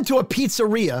if you went to a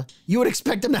pizzeria, you would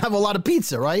expect them to have a lot of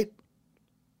pizza, right?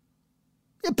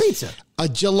 Yeah, pizza. A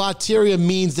gelateria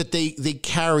means that they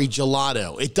carry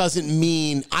gelato. It doesn't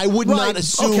mean, I would not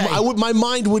assume, my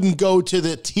mind wouldn't go to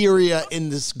the teria in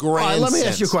this grand let me sense.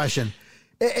 ask you a question.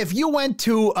 If you went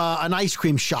to an ice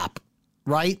cream shop,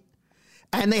 right,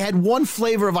 and they had one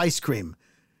flavor of ice cream,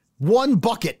 one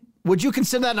bucket, would you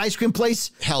consider that an ice cream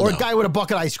place? Hell or no. a guy with a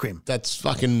bucket of ice cream? That's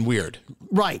fucking weird.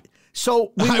 Right.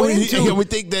 So I would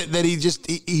think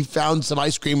that he found some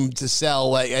ice cream to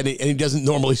sell, and he doesn't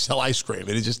normally sell ice cream.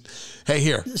 And he just, hey,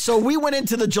 here. So we went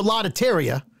into the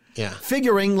gelateria,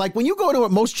 figuring like when you go to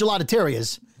most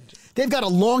gelaterias, they've got a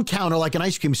long counter like an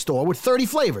ice cream store with 30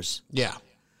 flavors. Yeah.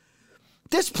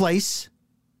 This place,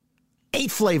 8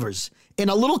 flavors in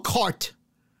a little cart,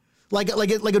 like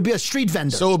it'd be a street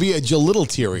vendor. So it would be a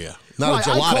gelitateria, not a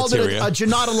gelateria. I called it a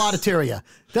gelateria.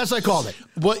 That's what I called it.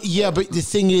 But the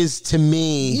thing is, to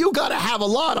me, you got to have a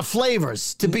lot of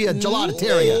flavors to be a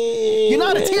gelateria. You're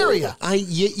not a teria.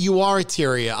 You are a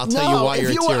teria. I'll tell you why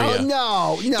you're a teria.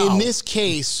 No. In this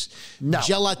case,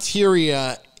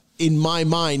 gelateria, in my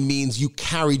mind, means you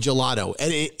carry gelato.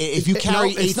 And if you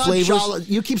carry 8 flavors...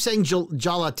 you keep saying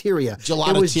gelateria.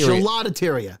 Gelateria. It was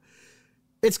gelateria.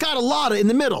 It's got a lot in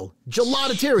the middle.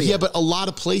 Gelateria. Yeah, but a lot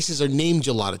of places are named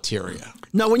gelateria.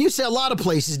 No, when you say a lot of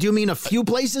places, do you mean a few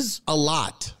places? A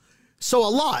lot. So a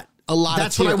lot.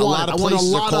 That's what I want. A lot of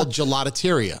places are called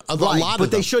gelateria.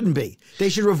 But they shouldn't be. They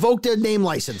should revoke their name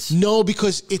license. No,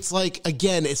 because it's like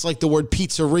the word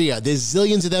pizzeria. There's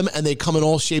zillions of them, and they come in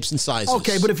all shapes and sizes.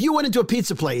 Okay, but if you went into a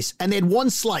pizza place and they had one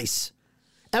slice,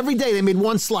 every day they made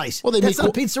one slice. Well, that's not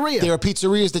a pizzeria. There are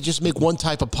pizzerias that just make one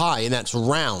type of pie, and that's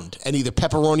round, and either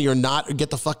pepperoni or not, or get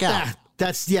the fuck out.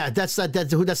 That's not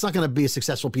going to be a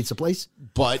successful pizza place.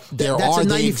 But that's a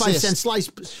 95-cent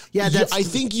slice. Yeah, I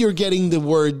think you're getting the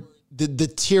word the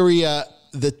teria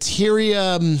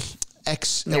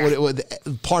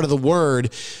part of the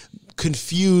word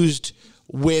confused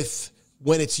with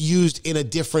when it's used in a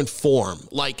different form.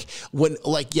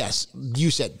 Yes, you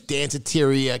said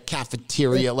danceteria,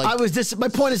 cafeteria. My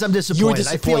point is I'm disappointed. You were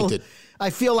disappointed.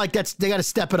 I feel like they got to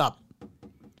step it up.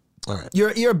 All right.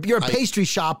 You're a pastry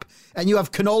shop and you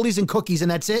have cannolis and cookies and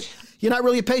that's it. You're not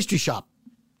really a pastry shop.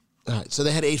 All right. So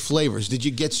they had 8 flavors. Did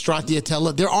you get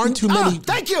stracciatella? There aren't too many.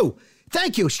 Thank you.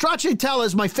 Stracciatella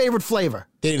is my favorite flavor.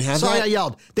 They didn't have Sorry, that? I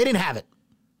yelled. They didn't have it.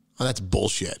 Oh, that's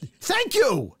bullshit. Thank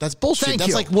you. That's bullshit.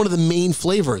 That's like one of the main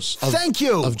flavors of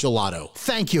gelato.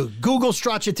 Thank you. Google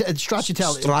stracciatella.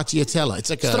 Stracciatella. It's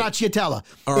like stracciatella.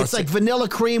 It's like vanilla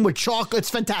cream with chocolate.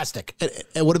 It's fantastic.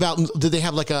 And what about, did they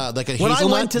have like a hazelnut? When I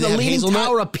went to the Leaning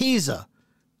Tower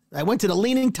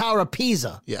of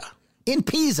Pisa. Yeah. In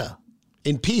Pisa.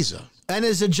 And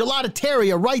there's a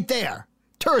gelateria right there.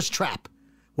 Tourist trap.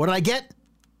 What did I get?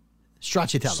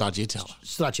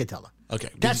 Stracciatella. Okay.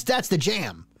 That's the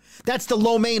jam. That's the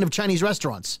lo mein of Chinese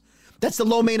restaurants. That's the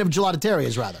lo mein of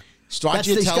gelaterias, rather.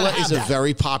 Stracciatella is a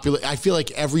very popular. I feel like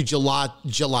every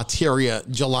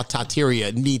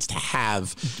gelatateria needs to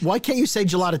have. Why can't you say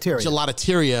gelateria?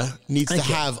 Gelateria needs to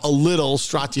have a little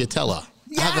stracciatella.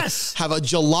 Yes. Have a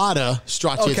gelata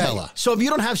stracciatella. Okay. So if you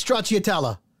don't have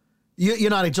stracciatella, you're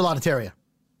not a gelateria.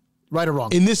 Right or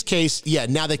wrong? In this case, yeah,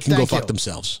 now they can go fuck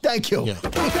themselves. Thank you. Yeah.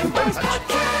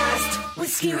 Podcast with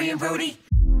Scary and Brody.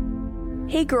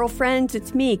 Hey, girlfriends,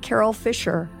 it's me, Carol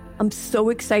Fisher. I'm so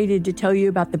excited to tell you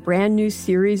about the brand new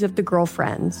series of The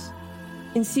Girlfriends.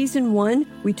 In season 1,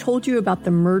 we told you about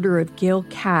the murder of Gail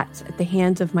Katz at the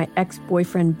hands of my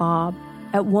ex-boyfriend Bob.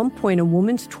 At one point, a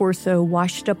woman's torso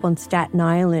washed up on Staten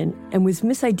Island and was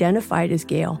misidentified as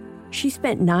Gail. She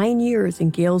spent 9 years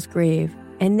in Gail's grave,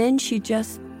 and then she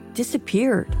just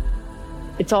disappeared.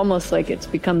 It's almost like it's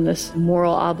become this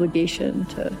moral obligation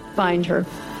to find her.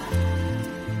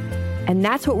 And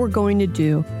that's what we're going to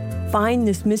do. Find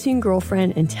this missing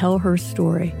girlfriend and tell her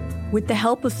story. With the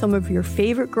help of some of your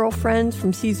favorite girlfriends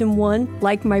from season 1,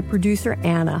 like my producer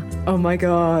Anna. Oh my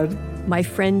God. My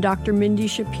friend Dr. Mindy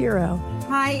Shapiro.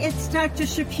 Hi, it's Dr.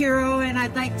 Shapiro, and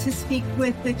I'd like to speak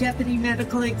with the Deputy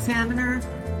Medical Examiner.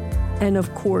 And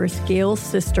of course, Gail's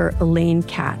sister, Elaine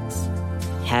Katz.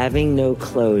 Having no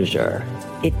closure,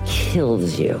 it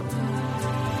kills you.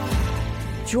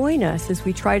 Join us as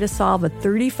we try to solve a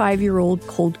 35-year-old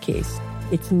cold case.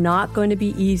 It's not going to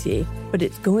be easy, but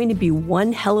it's going to be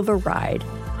one hell of a ride.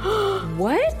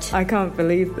 What? I can't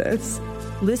believe this.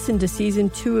 Listen to season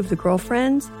 2 of The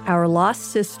Girlfriends, Our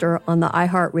Lost Sister on the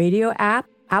iHeartRadio app,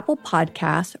 Apple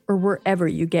Podcasts, or wherever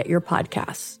you get your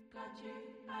podcasts.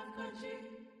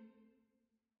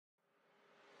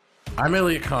 I'm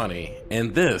Elliot Connie,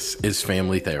 and this is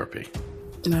Family Therapy.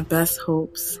 My best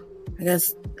hopes, I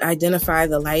guess, identify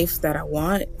the life that I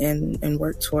want and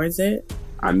work towards it.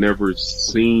 I never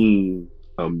seen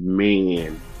a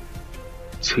man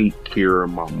take care of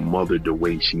my mother the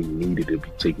way she needed to be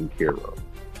taken care of.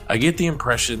 I get the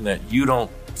impression that you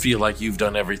don't feel like you've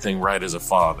done everything right as a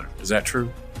father. Is that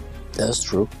true? That's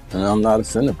true, and I'm not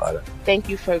offended by that. Thank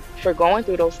you for going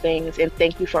through those things, and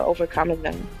thank you for overcoming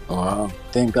them. Wow.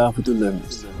 Thank God for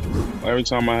deliverance. Every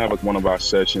time I have one of our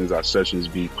sessions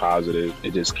be positive.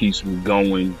 It just keeps me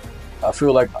going. I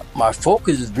feel like my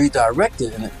focus is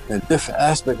redirected in a different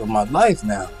aspect of my life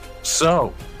now.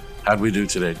 So, how'd we do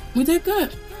today? We did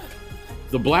good.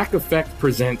 The Black Effect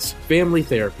presents Family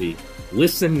Therapy.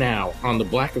 Listen now on the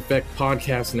Black Effect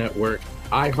Podcast Network,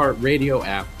 iHeartRadio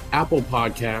app, Apple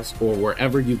Podcasts, or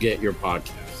wherever you get your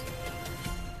podcasts.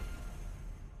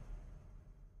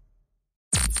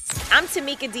 I'm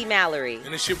Tamika D. Mallory.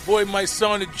 And it's your boy, my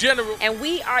son, the General. And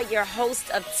we are your hosts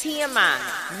of TMI.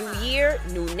 New year,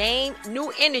 new name,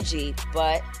 new energy,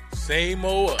 but same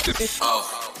old us.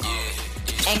 Oh,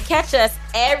 yeah. And catch us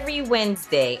every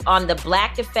Wednesday on the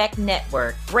Black Effect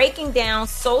Network, breaking down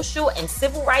social and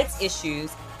civil rights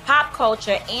issues, pop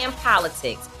culture, and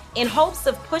politics, in hopes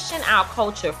of pushing our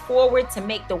culture forward to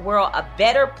make the world a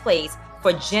better place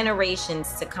for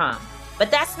generations to come. But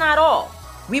that's not all.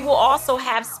 We will also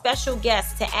have special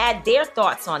guests to add their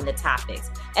thoughts on the topics,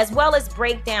 as well as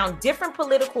break down different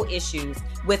political issues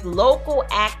with local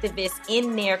activists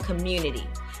in their community.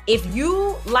 If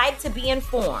you like to be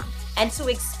informed and to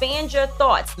expand your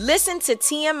thoughts, listen to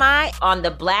TMI on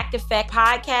the Black Effect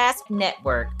Podcast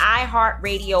Network,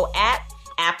 iHeartRadio app,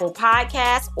 Apple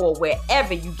Podcasts, or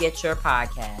wherever you get your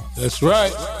podcasts. That's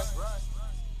right.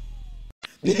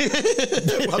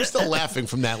 I'm still laughing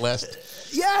from that last.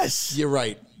 Yes. You're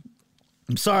right.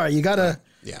 I'm sorry. You got to,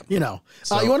 you know.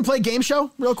 So, you want to play game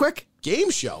show real quick? Game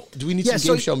show? Do we need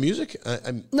some game show music?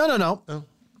 No. Oh,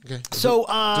 okay. So,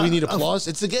 do we need applause?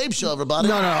 It's the game show, everybody.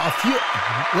 No. A few.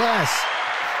 Yes.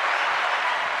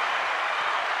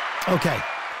 Okay.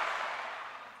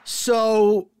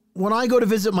 So, when I go to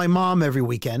visit my mom every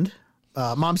weekend,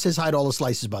 Mom says hi to all the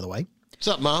slices, by the way. What's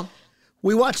up, Mom?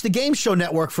 We watch the Game Show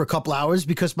Network for a couple hours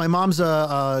because my mom's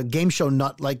a game show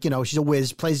nut. Like, you know, she's a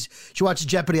whiz. She watches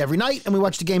Jeopardy every night, and we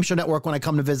watch the Game Show Network when I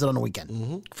come to visit on the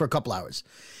weekend for a couple hours.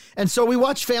 And so we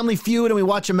watch Family Feud and we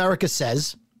watch America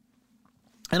Says.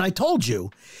 And I told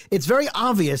you, it's very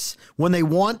obvious when they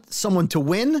want someone to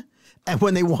win and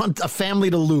when they want a family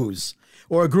to lose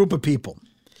or a group of people.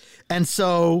 And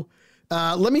so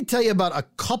let me tell you about a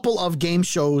couple of game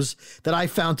shows that I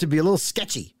found to be a little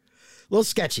sketchy.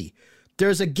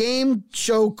 There's a game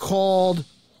show called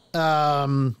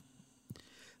Common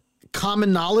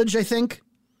Knowledge, I think.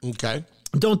 Okay.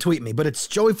 Don't tweet me, but it's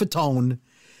Joey Fatone,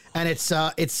 and it's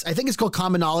I think it's called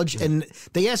Common Knowledge, and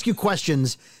they ask you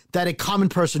questions that a common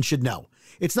person should know.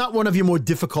 It's not one of your more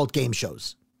difficult game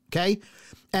shows, okay?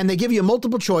 And they give you a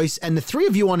multiple choice, and the three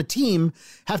of you on a team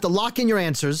have to lock in your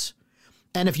answers,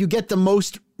 and if you get the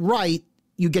most right,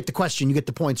 you get the question, you get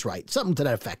the points right. Something to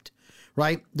that effect.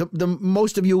 Right? The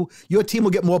most of you, your team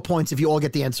will get more points if you all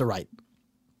get the answer right.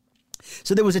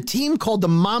 So there was a team called the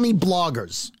Mommy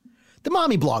Bloggers. The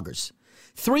Mommy Bloggers.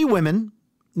 3 women,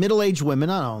 middle-aged women,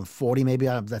 I don't know, 40 maybe,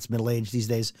 that's middle-aged these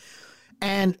days.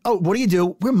 And, what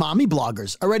do? We're Mommy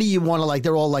Bloggers. Already you want to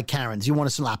they're all like Karens. You want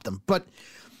to slap them. But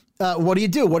what do?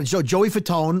 Joey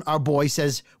Fatone, our boy,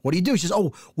 says, what do? She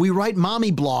says, we write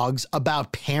mommy blogs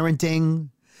about parenting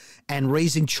and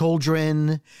raising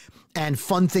children and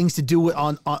fun things to do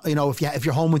on if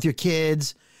you're home with your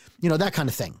kids, that kind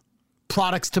of thing.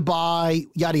 Products to buy,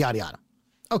 yada, yada, yada.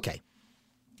 Okay.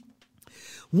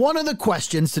 One of the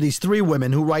questions to these three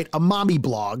women who write a mommy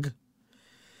blog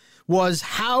was,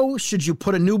 how should you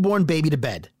put a newborn baby to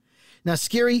bed? Now,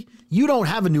 Scary, you don't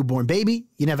have a newborn baby.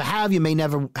 You never have. You may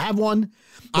never have one.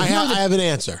 I have an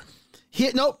answer.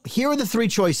 Here are the three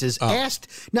choices. Asked.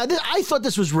 Now, I thought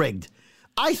this was rigged.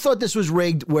 I thought this was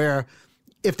rigged where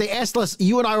if they asked us,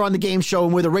 you and I are on the game show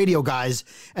and we're the radio guys,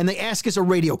 and they ask us a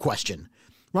radio question,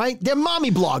 right? They're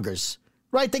mommy bloggers,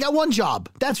 right? They got one job.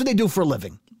 That's what they do for a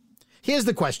living. Here's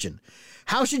the question.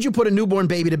 How should you put a newborn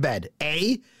baby to bed?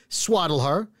 A, swaddle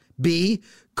her. B,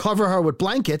 cover her with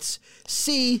blankets.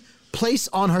 C, place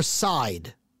on her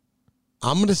side.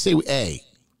 I'm going to say A.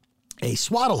 A,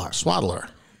 swaddle her. Swaddle her.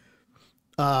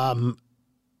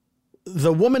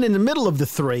 The woman in the middle of the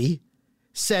three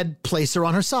said place her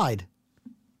on her side.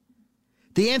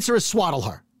 The answer is swaddle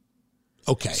her.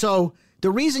 Okay. So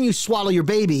the reason you swaddle your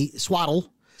baby,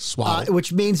 swaddle,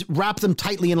 which means wrap them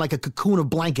tightly in like a cocoon of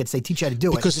blankets. They teach you how to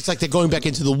do it. Because it's like they're going back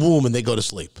into the womb and they go to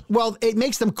sleep. Well, it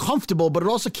makes them comfortable, but it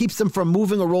also keeps them from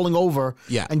moving or rolling over.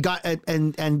 Yeah. And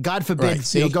God forbid, Right.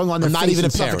 See, going on their I'm not face even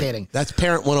and a parent. suffocating. That's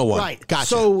parent 101. Right.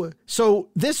 Gotcha. So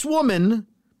this woman,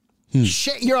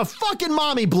 you're a fucking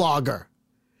mommy blogger.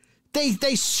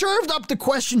 They served up the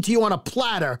question to you on a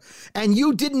platter, and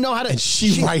you didn't know how to. And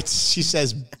she writes, she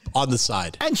says on the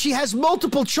side. And she has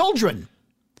multiple children.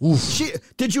 Oof.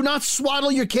 Did you not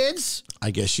swaddle your kids?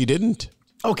 I guess she didn't.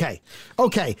 Okay.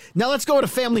 Now let's go to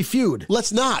Family Feud.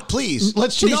 Let's not, please.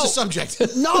 Let's change the subject.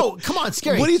 No, come on,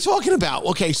 Scary. What are you talking about?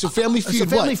 Okay, so Family Feud.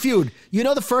 So Family Feud. You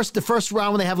know the first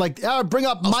round when they have bring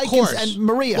up Mike and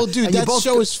Maria. Well, dude, and that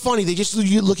show is funny. They just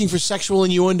looking for sexual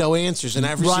innuendo answers in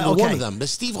every single one of them. But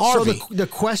Steve Harvey. So the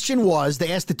question was,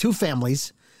 they asked the two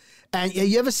families, and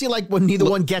you ever see when neither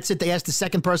one gets it, they ask the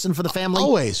second person for the family?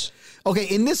 Always. Okay,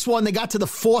 in this one, they got to the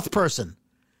fourth person.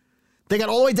 They got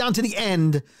all the way down to the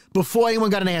end before anyone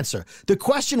got an answer. The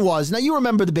question was, now you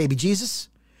remember the baby Jesus?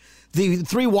 The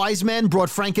three wise men brought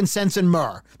frankincense and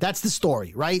myrrh. That's the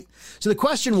story, right? So the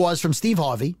question was from Steve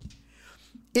Harvey,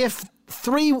 if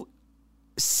three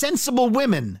sensible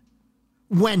women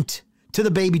went to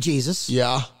the baby Jesus,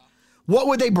 what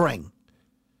would they bring?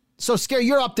 So, Scary,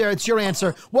 you're up there. It's your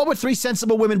answer. What would three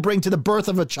sensible women bring to the birth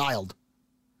of a child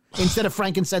instead of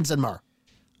frankincense and myrrh?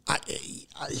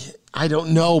 I don't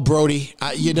know, Brody.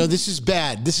 This is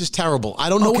bad. This is terrible. I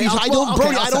don't know. Okay,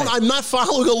 I'm not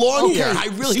following along here. I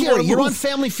really Scary, want to you're on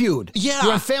Family Feud. Yeah.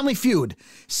 You're on Family Feud.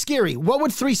 Scary, what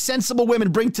would three sensible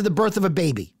women bring to the birth of a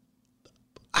baby?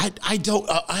 I don't.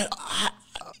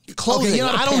 Clothing. Okay, you're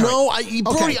not a I don't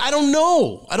know. Brody, I don't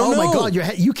know. I don't know. Oh my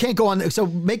God, you can't go on. So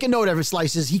make a note, every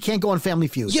Slices. He can't go on Family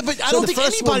Feud. Yeah, but I don't think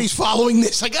anybody's following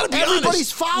this. I gotta be honest.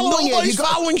 Everybody's following it. Nobody's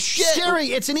following shit. Scary,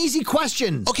 it's an easy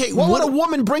question. Okay, what would a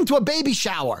woman bring to a baby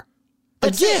shower?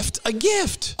 A gift.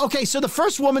 Okay, so the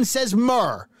first woman says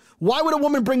myrrh. Why would a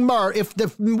woman bring myrrh if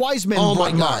the wise men brought myrrh?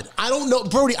 Oh my God. I don't know,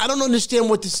 Brody. I don't understand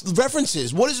what this reference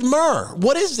is. What is myrrh?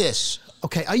 What is this?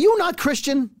 Okay, are you not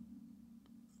Christian?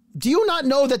 Do you not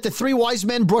know that the three wise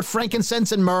men brought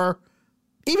frankincense and myrrh?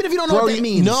 Even if you don't know what that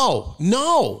means. No.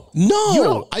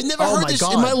 I never heard this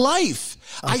in my life.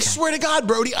 Okay. I swear to God,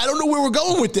 Brody, I don't know where we're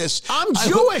going with this. I'm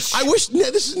Jewish. I wish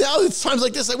it's times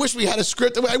like this. I wish we had a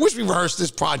script. I wish we rehearsed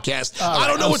this podcast. I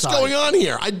don't know what's going on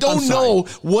here. I don't know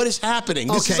what is happening.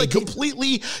 This is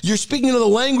completely, you're speaking another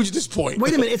language at this point.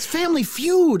 Wait a minute. It's Family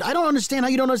Feud. I don't understand how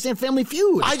you don't understand Family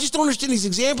Feud. I just don't understand these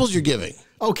examples you're giving.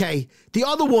 Okay. The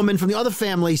other woman from the other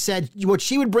family said what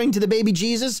she would bring to the baby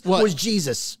Jesus was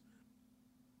Jesus.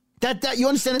 That you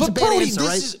understand? It's a bad answer,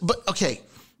 right? But okay.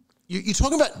 You're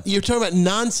talking about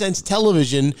nonsense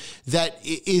television that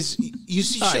is, you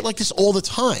see shit like this all the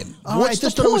time. I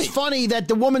just thought it was funny that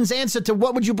the woman's answer to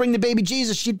what would you bring the baby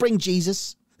Jesus, she'd bring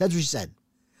Jesus. That's what she said.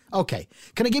 Okay.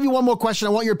 Can I give you one more question?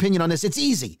 I want your opinion on this. It's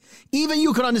easy. Even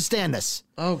you can understand this.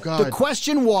 Oh, God. The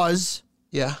question was,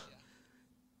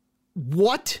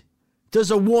 what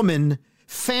does a woman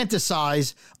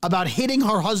fantasize about hitting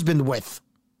her husband with?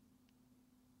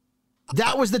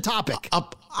 That was the topic.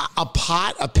 A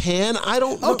pot, a pan. I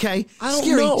don't know. Okay. I don't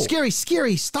know.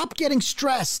 Scary. Stop getting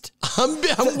stressed.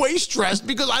 I'm way stressed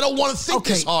because I don't want to think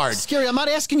this hard. Scary, I'm not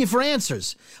asking you for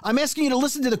answers. I'm asking you to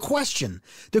listen to the question.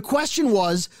 The question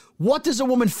was, what does a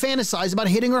woman fantasize about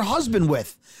hitting her husband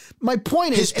with? My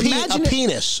point is, imagine a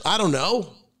penis. I don't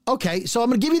know. Okay, so I'm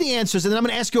going to give you the answers, and then I'm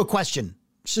going to ask you a question.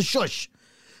 So shush.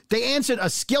 They answered a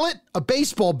skillet, a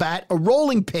baseball bat, a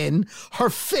rolling pin, her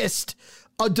fist,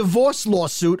 a divorce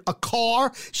lawsuit, a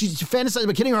car. She's fantasizing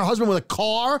about hitting her husband with a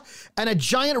car and a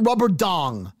giant rubber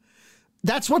dong.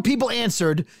 That's what people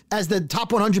answered as the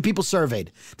top 100 people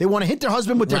surveyed. They want to hit their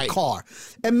husband with their car.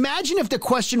 Imagine if the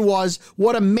question was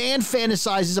what a man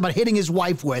fantasizes about hitting his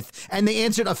wife with, and they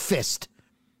answered a fist.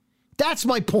 That's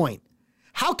my point.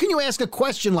 How can you ask a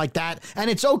question like that, and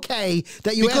it's okay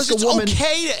that you ask a woman?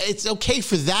 It's okay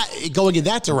for that going in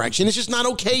that direction. It's just not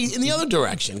okay in the other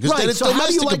direction because then it's so how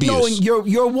do you like abuse. knowing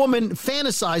your woman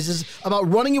fantasizes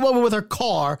about running you over with her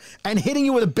car and hitting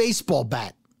you with a baseball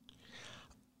bat?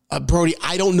 Brody,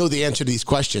 I don't know the answer to these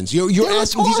questions. You're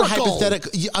asking, these are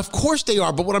hypothetical. Of course they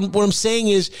are, but what I'm saying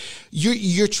is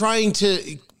you're trying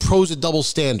to pose a double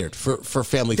standard for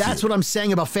Family Feud. That's what I'm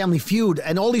saying about Family Feud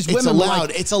and all these women. It's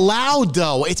allowed. It's allowed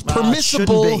though. It's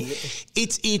permissible.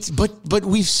 It but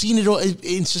we've seen it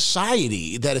in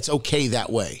society that it's okay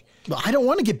that way. Well, I don't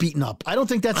want to get beaten up. I don't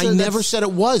think that's. I never said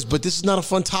it was, but this is not a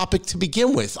fun topic to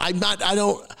begin with. I'm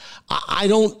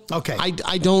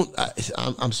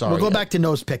sorry. We'll go back to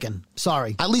nose picking.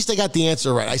 Sorry. At least I got the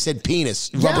answer right. I said penis,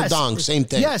 rubber dong, same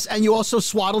thing. Yes, and you also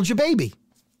swaddled your baby.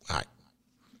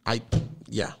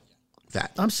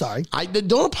 That. I'm sorry.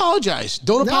 Don't apologize.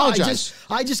 Don't apologize.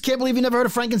 I just can't believe you never heard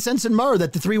of frankincense and myrrh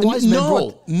that the three wise men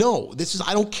brought. No.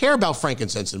 I don't care about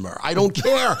frankincense and myrrh. I don't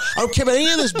care. I don't care about any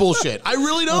of this bullshit. I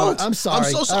really don't. I'm sorry.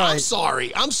 I'm so sorry. I'm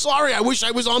sorry. I'm sorry. I wish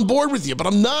I was on board with you, but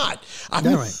I'm not. All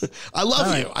right. I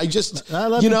love you. I just, I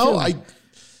love you too. All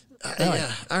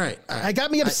right. I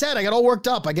got me upset. I got all worked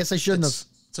up. I guess I shouldn't have.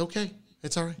 It's okay.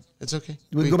 It's all right. It's okay.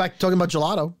 We can go back to talking about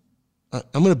gelato.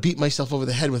 I'm going to beat myself over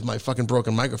the head with my fucking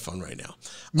broken microphone right now.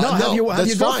 Have your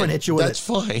girlfriend hit you with That's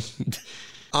fine.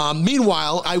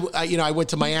 Meanwhile, I went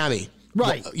to Miami.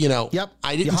 Right. Yep.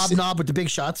 I didn't you hobnob with the big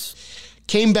shots.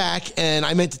 Came back, and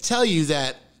I meant to tell you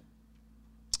that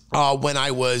when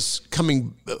I was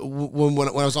coming, when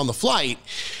I was on the flight,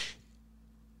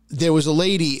 there was a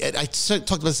lady, and I talked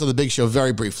about this on the Big Show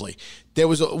very briefly. There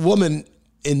was a woman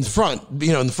in front,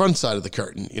 in the front side of the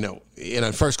curtain,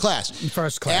 in first class.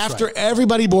 First class. After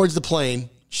everybody boards the plane,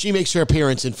 she makes her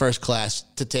appearance in first class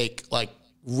to take like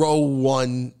row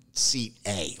 1, seat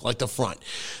A, like the front.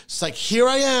 It's like, here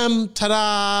I am,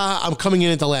 ta-da, I'm coming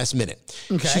in at the last minute.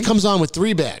 Okay. She comes on with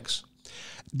 3 bags.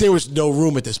 There was no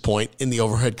room at this point in the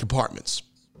overhead compartments.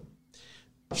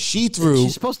 She's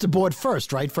supposed to board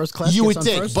first, right? First class. You would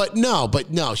think, but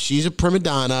no. She's a prima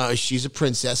donna, she's a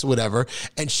princess, or whatever,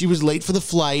 and she was late for the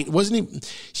flight.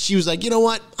 She was like, you know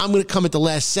what? I'm going to come at the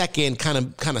last second, kind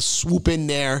of swoop in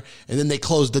there, and then they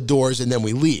close the doors, and then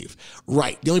we leave.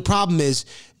 Right. The only problem is,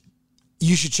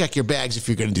 you should check your bags if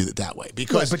you're going to do it that way.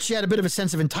 Because, but she had a bit of a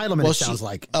sense of entitlement. It sounds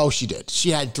like. Oh, she did. She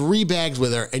had 3 bags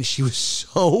with her, and she was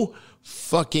so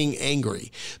fucking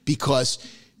angry because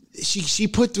she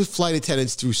put the flight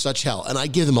attendants through such hell, and I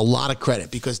give them a lot of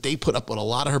credit because they put up with a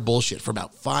lot of her bullshit for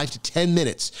about 5 to 10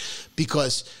 minutes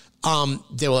because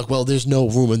they were like, well, there's no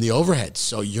room in the overhead,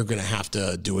 so you're going to have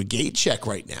to do a gate check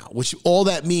right now, which all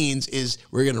that means is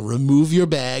we're going to remove your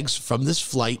bags from this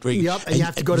flight. Yep, and you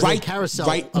have to go to the carousel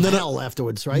of hell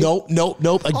afterwards, right? Nope.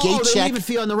 A gate check. Leave it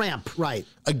for you on the ramp, right?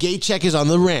 A gate check is on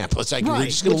the ramp. It's like, we're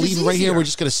just going to leave it right here. We're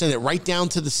just going to send it right down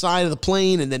to the side of the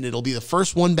plane, and then it'll be the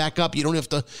first one back up. You don't have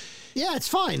to... Yeah, it's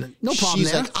fine. No problem.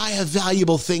 She's like, I have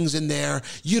valuable things in there.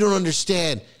 You don't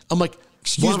understand. I'm like,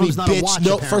 excuse me, bitch.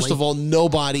 Watch, first of all,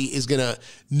 nobody's gonna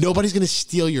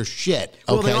steal your shit.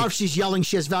 Okay? Well, they are. If she's yelling,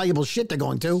 she has valuable shit. They're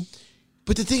going to.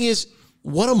 But the thing is,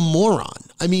 what a moron.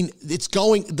 I mean, it's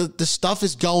going. The stuff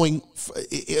is going.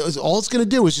 All it's going to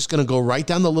do is just going to go right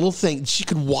down the little thing. She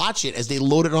could watch it as they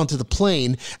load it onto the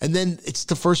plane, and then it's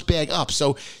the first bag up.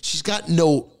 So she's got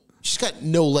no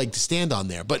leg to stand on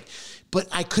there. But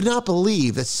I could not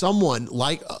believe that someone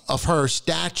like of her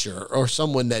stature or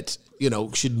someone that,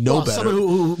 should know better. Someone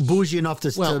who bougie enough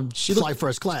to fly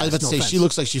first class. I was about to say, she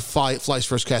looks like she flies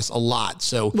first class a lot.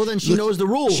 So well, then she knows the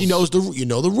rules. She knows the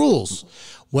rules.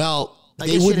 Well, I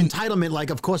guess she had entitlement. Like,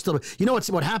 of course,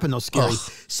 what happened though, Scary?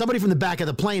 Somebody from the back of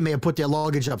the plane may have put their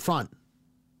luggage up front.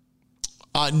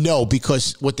 No,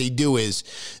 because what they do is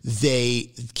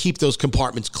they keep those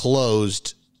compartments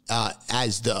closed. So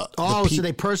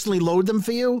they personally load them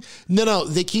for you? No,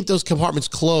 they keep those compartments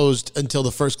closed until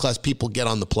the first class people get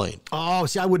on the plane. Oh,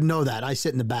 see, I wouldn't know that. I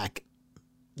sit in the back.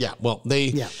 Yeah, well,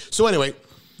 So anyway,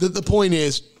 the point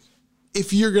is,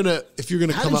 if you're gonna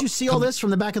How did you see all this from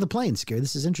the back of the plane, Scary?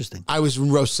 This is interesting. I was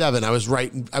in row 7. I was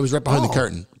right behind the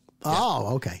curtain.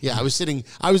 Oh, okay. Yeah, I was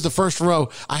the first row.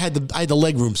 I had the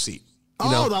leg room seat.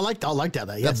 I like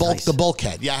that. Yeah, the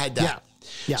bulkhead. Yeah, I had that.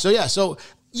 Yeah. So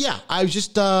I was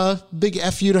just big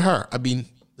F you to her. I mean,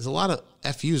 there's a lot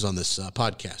FUs on this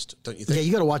podcast, don't you think? Yeah,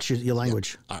 you got to watch your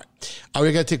language. Yeah. All right.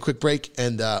 We got to take a quick break,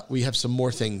 and we have some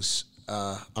more things.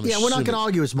 We're not going to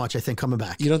argue as much, I think, coming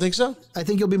back. You don't think so? I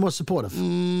think you'll be more supportive.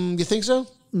 You think so?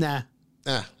 Nah.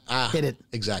 Hit it.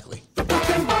 Exactly. The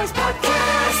Brooklyn Boys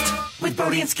Podcast with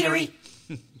Brody and Scary.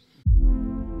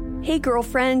 Hey,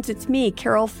 girlfriends, it's me,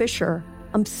 Carol Fisher.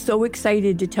 I'm so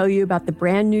excited to tell you about the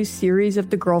brand new series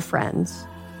of The Girlfriends.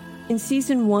 In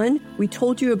season 1, we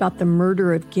told you about the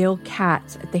murder of Gail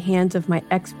Katz at the hands of my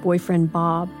ex-boyfriend,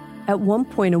 Bob. At one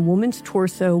point, a woman's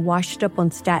torso washed up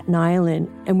on Staten Island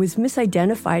and was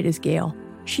misidentified as Gail.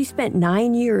 She spent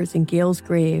 9 years in Gail's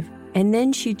grave, and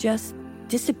then she just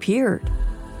disappeared.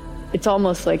 It's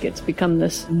almost like it's become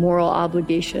this moral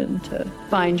obligation to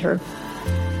find her.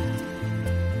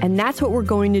 And that's what we're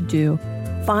going to do.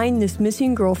 Find this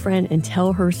missing girlfriend and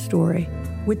tell her story.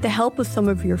 With the help of some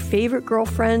of your favorite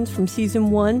girlfriends from season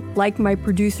 1, like my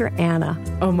producer, Anna.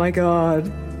 Oh my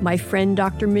God. My friend,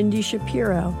 Dr. Mindy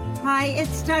Shapiro. Hi,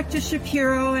 it's Dr.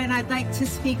 Shapiro, and I'd like to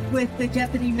speak with the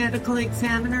deputy medical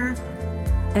examiner.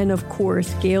 And of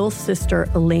course, Gail's sister,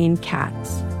 Elaine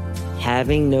Katz.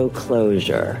 Having no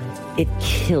closure, it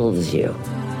kills you.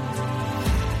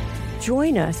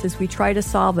 Join us as we try to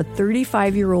solve a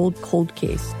 35-year-old cold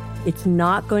case. It's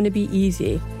not going to be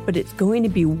easy, but it's going to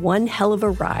be one hell of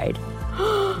a ride.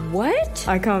 What?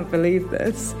 I can't believe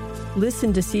this.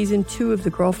 Listen to season 2 of The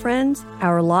Girlfriends,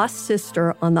 Our Lost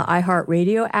Sister on the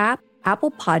iHeartRadio app,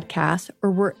 Apple Podcasts,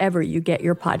 or wherever you get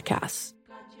your podcasts.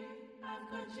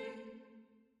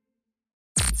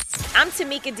 I'm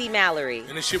Tamika D. Mallory.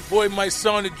 And it's your boy, my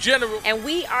son, the General. And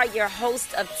we are your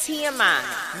hosts of TMI.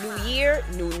 New year,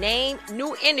 new name,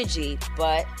 new energy,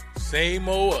 but same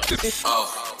old us.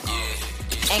 Oh,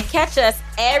 yeah. And catch us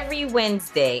every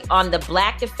Wednesday on the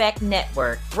Black Effect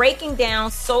Network, breaking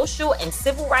down social and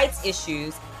civil rights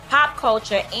issues, pop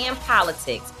culture, and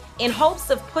politics in hopes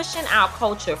of pushing our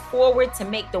culture forward to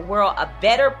make the world a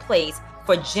better place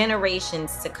for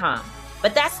generations to come.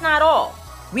 But that's not all.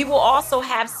 We will also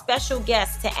have special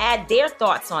guests to add their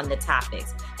thoughts on the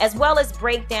topics, as well as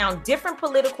break down different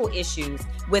political issues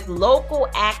with local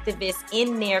activists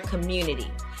in their community.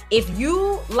 If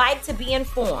you like to be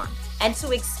informed and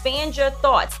to expand your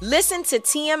thoughts, listen to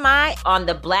TMI on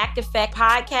the Black Effect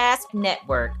Podcast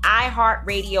Network,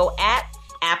 iHeartRadio app,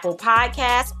 Apple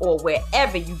Podcasts, or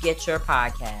wherever you get your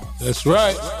podcasts. That's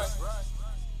right.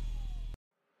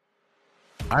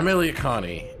 I'm Elliot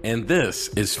Connie, and this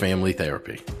is Family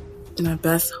Therapy. My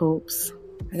best hopes,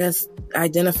 I guess,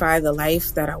 identify the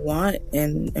life that I want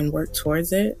and work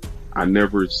towards it. I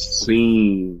never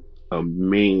seen a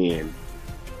man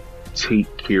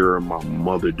take care of my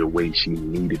mother the way she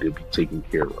needed to be taken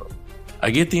care of.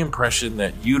 I get the impression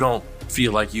that you don't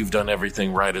feel like you've done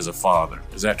everything right as a father.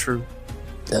 Is that true?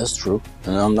 That's true,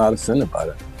 and I'm not offended by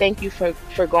that. Thank you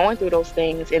for going through those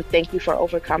things, and thank you for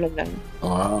overcoming them.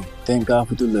 Wow. Thank God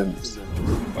for deliverance.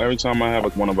 Every time I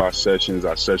have one of our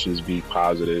sessions be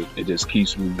positive. It just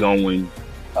keeps me going.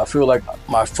 I feel like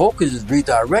my focus is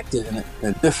redirected in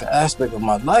a different aspect of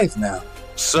my life now.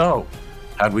 So,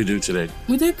 how'd we do today?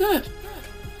 We did good.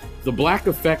 The Black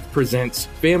Effect presents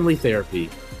Family Therapy.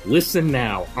 Listen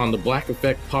now on the Black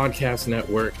Effect Podcast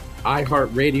Network,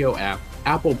 iHeartRadio app,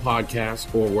 Apple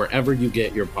Podcasts, or wherever you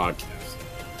get your podcasts.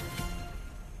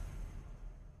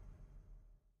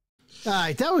 All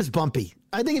right, that was bumpy.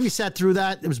 I think if you sat through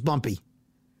that, it was bumpy.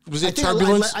 Was it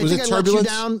turbulence? I think I let you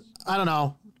down. I don't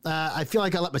know. I feel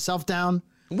like I let myself down.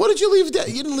 What did you leave?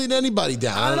 You didn't lead anybody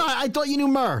down. I don't know. I thought you knew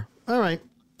Murr. All right.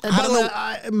 And by the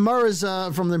way, Murr is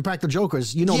from the Impractical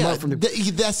Jokers. You know Murr from the...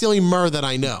 That's the only Murr that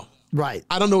I know. Right.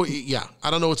 I don't know. I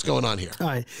don't know what's going on here. All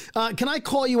right. Can I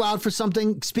call you out for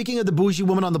something? Speaking of the bougie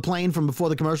woman on the plane from before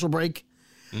the commercial break,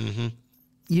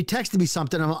 you texted me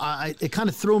something. It kind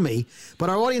of threw me, but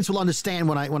our audience will understand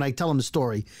when I tell them the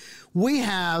story. We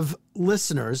have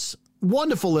listeners,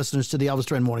 wonderful listeners to the Elvis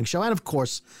Duran Morning Show, and of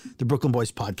course the Brooklyn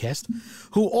Boys Podcast,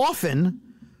 who often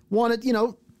wanted,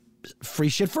 free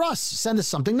shit for us. Send us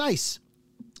something nice.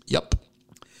 Yep.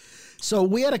 So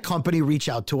we had a company reach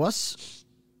out to us.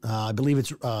 I believe it's,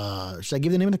 should I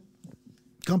give the name of the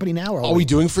company now? Or are we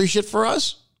doing free shit for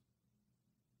us?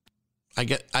 I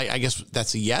guess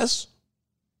that's a yes.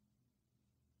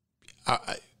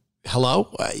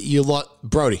 Hello?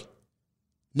 Brody.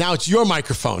 Now it's your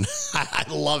microphone. I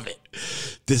love it.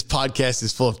 This podcast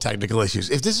is full of technical issues.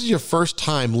 If this is your first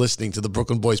time listening to the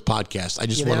Brooklyn Boys podcast, I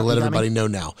just want to let everybody know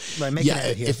now. Right, make an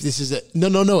edit here. If this is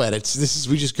no edits.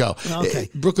 We just go. Okay.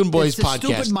 Brooklyn Boys it's podcast.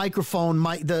 Stupid microphone,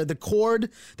 the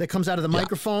cord that comes out of the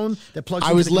microphone that plugs.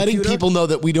 I was into the letting computer. people know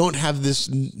that we don't have this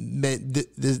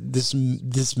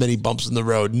many bumps in the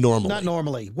road normally. Not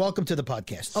normally. Welcome to the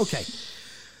podcast. Okay.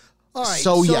 All right.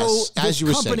 So yes, as you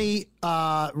were saying,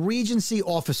 Regency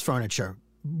Office Furniture,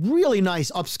 really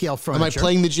nice upscale furniture. Am I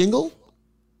playing the jingle?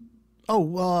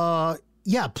 Oh,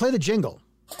 yeah. Play the jingle.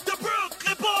 The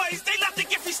Brooklyn Boys, they love to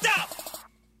get free stuff.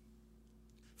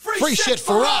 Free shit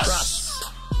for us.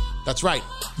 That's right.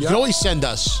 You can always send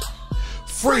us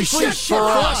free shit for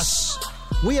us.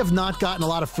 We have not gotten a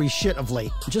lot of free shit of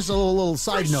late. Just a little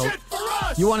side note.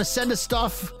 You want to send us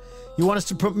stuff? You want us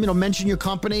to mention your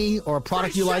company or a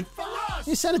product you like?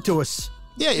 You send it to us.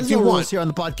 Yeah, There's if you no want. rules here on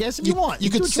the podcast. If you want, you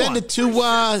could send it to.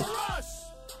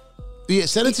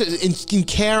 Send it to in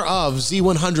care of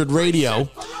Z100 Radio,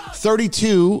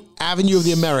 32 Avenue of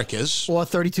the Americas. Or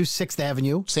 32 6th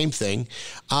Avenue. Same thing.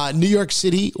 New York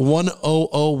City,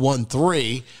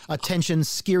 10013. Attention,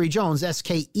 Skeery Jones,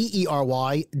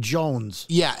 Skeery Jones.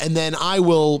 Yeah, and then I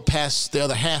will pass the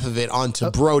other half of it on to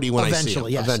Brody when I see him.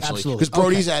 Yes, eventually. Because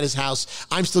Brody's at his house.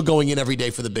 I'm still going in every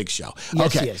day for the big show. Yes,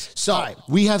 okay, he is. so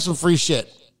we have some free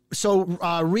shit. So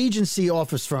Regency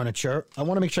Office Furniture, I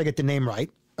want to make sure I get the name right.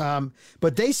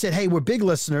 But they said, hey, we're big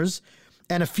listeners,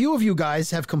 and a few of you guys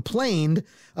have complained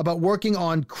about working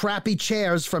on crappy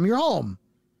chairs from your home,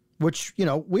 which,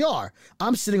 we are.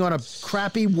 I'm sitting on a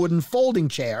crappy wooden folding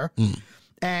chair,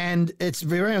 and it's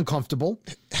very uncomfortable.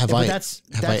 Have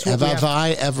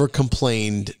I ever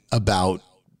complained about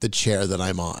the chair that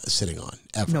I'm sitting on,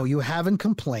 ever? No, you haven't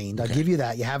complained. I'll give you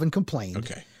that. You haven't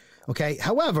complained. Okay.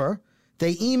 However,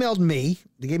 they emailed me,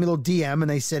 they gave me a little DM, and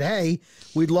they said, hey,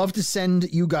 we'd love to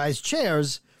send you guys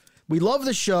chairs. We love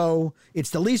the show.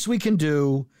 It's the least we can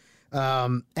do.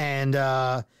 And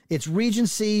it's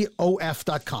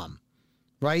regencyof.com,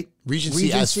 right?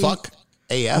 Regency as fuck?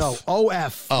 AF? No,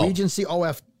 OF. Oh.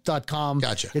 Regencyof.com.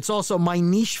 Gotcha. It's also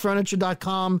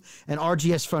mynichefurniture.com and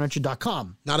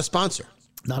rgsfurniture.com. Not a sponsor.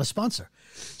 Not a sponsor.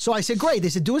 So I said, great. They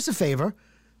said, do us a favor.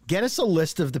 Get us a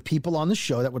list of the people on the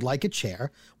show that would like a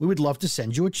chair. We would love to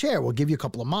send you a chair. We'll give you a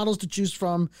couple of models to choose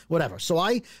from, whatever. So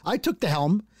I took the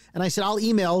helm and I said, I'll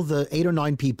email the 8 or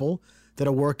 9 people that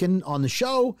are working on the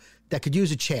show that could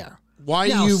use a chair.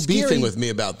 Why are you beefing with me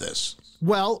about this?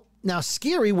 Well, now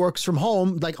Skeery works from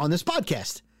home, like on this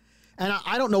podcast. And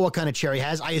I don't know what kind of chair he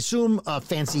has. I assume a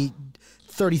fancy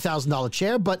 $30,000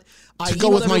 chair, but to go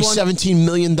with my $17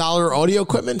 million audio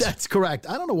equipment? That's correct.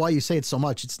 I don't know why you say it so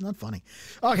much. It's not funny.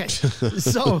 Okay.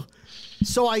 So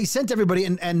I sent everybody,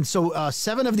 and so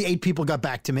 7 of the 8 people got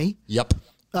back to me. Yep.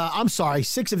 I'm sorry,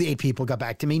 6 of the 8 people got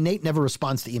back to me. Nate never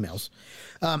responds to emails.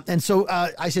 And so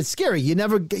I said, Scary, I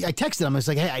texted him. I was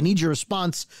like, hey, I need your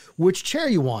response. Which chair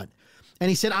you want? And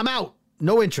he said, I'm out.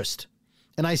 No interest.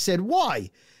 And I said, why?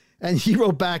 And he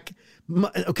wrote back,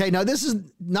 okay, now this is,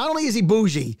 not only is he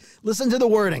bougie, listen to the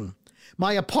wording.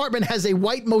 My apartment has a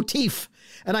white motif,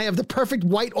 and I have the perfect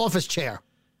white office chair.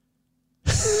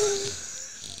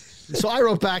 So I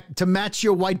wrote back, to match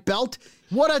your white belt?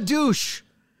 What a douche.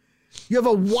 You have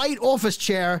a white office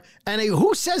chair, and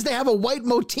who says they have a white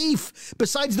motif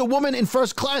besides the woman in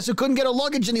first class who couldn't get her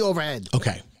luggage in the overhead?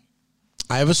 Okay.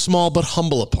 I have a small but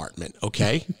humble apartment,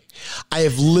 okay? I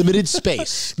have limited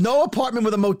space. No apartment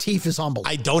with a motif is humble.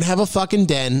 I don't have a fucking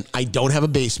den. I don't have a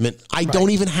basement. I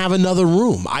don't even have another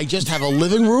room. I just have a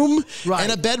living room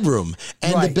and a bedroom.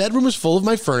 And the bedroom is full of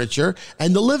my furniture.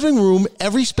 And the living room,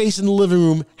 every space in the living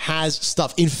room has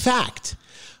stuff. In fact,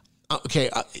 okay,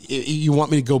 you want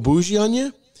me to go bougie on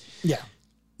you? Yeah.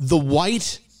 The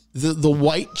white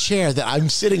chair that I'm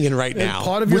sitting in right now,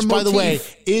 part of your which, by the way,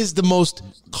 motif. is the most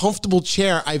comfortable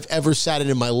chair I've ever sat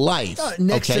in my life.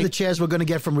 Next to the chairs we're going to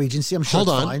get from Regency, I'm sure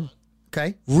fine.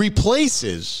 Okay.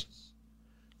 Replaces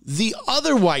the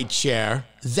other white chair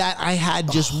that I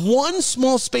had just one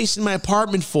small space in my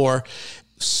apartment for,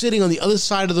 sitting on the other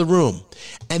side of the room.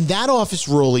 And that office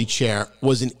rolly chair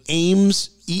was an Ames,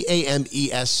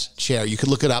 EAMES chair. You could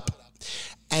look it up.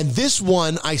 And this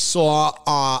one I saw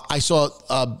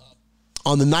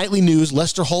on the nightly news.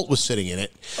 Lester Holt was sitting in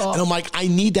it. And I'm like, I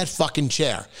need that fucking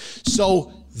chair.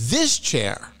 So this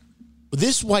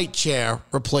white chair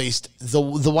replaced the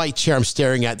white chair I'm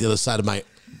staring at the other side of my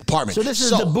apartment. So this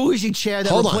is the bougie chair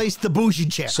that replaced the bougie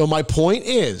chair. So my point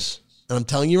is, and I'm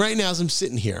telling you right now as I'm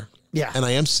sitting here, and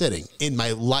I am sitting in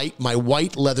my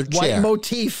white leather chair. White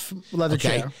motif leather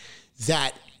chair.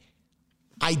 That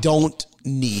I don't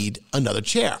need another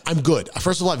chair. I'm good.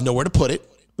 First of all, I have nowhere to put it.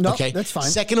 No, okay, that's fine.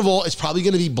 Second of all, it's probably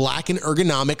going to be black and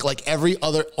ergonomic like every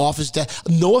other office desk.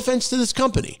 No offense to this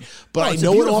company, but I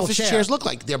know what office chairs look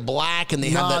like. They're black and they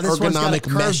have that this one's got a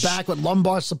ergonomic mesh. back with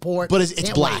lumbar support. But it's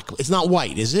black. It's not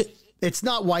white, is it? It's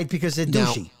not white because it's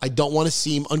Now, douchey. I don't want to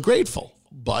seem ungrateful,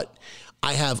 but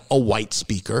I have a white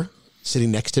speaker sitting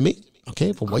next to me. Okay,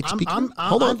 a white speaker.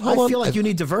 Hold on. I feel like you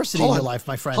need diversity in your life,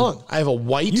 my friend. Hold on. I have a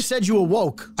white. You said you were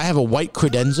woke. I have a white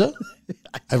credenza.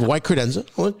 I have a white credenza.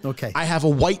 Hold on. Okay. I have a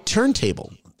white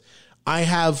turntable. I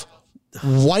have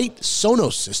white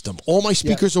Sonos system. All my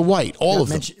speakers are white. All of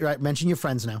them. Right. Mention your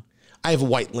friends now. I have a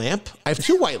white lamp. I have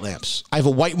 2 white lamps. I have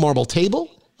a white marble table,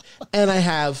 and I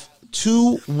have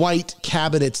 2 white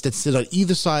cabinets that sit on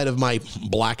either side of my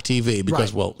black TV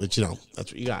because, well, it's,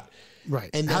 that's what you got. Right.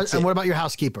 And what about your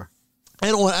housekeeper?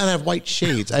 And I have white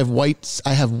shades. I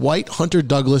have white Hunter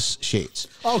Douglas shades.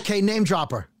 Okay, name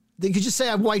dropper. You could just say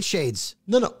I have white shades.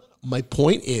 No. My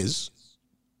point is,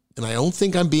 and I don't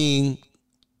think I'm being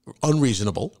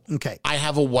unreasonable. Okay. I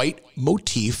have a white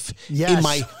motif in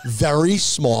my very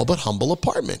small but humble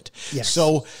apartment. Yes.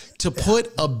 So to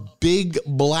put a big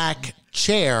black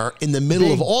chair in the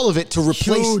middle of all of it to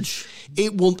replace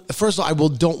it will. First of all,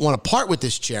 don't want to part with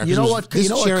this chair. You know what?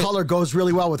 What color goes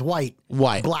really well with white?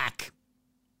 White. Black.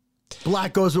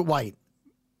 Black goes with white.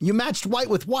 You matched white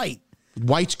with white.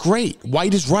 White's great.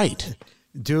 White is right.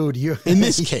 Dude, you in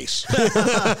this case,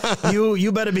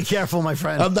 you better be careful, my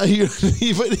friend.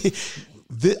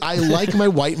 I like my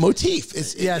white motif.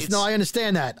 I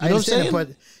understand that. I understand it, but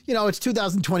it's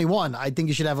 2021. I think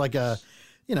you should have I think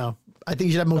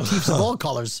you should have motifs of all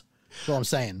colors. That's what I'm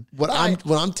saying. What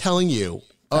I'm telling you,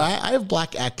 I have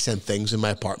black accent things in my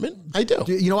apartment. I do.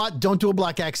 You know what? Don't do a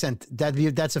black accent.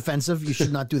 That's offensive. You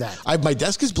should not do that. My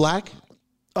desk is black.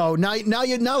 Oh, now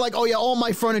you're like, oh yeah, all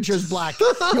my furniture is black.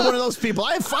 You're one of those people.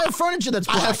 I have furniture that's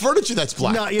black. I have furniture that's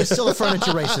black. No, you're still a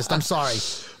furniture racist. I'm sorry.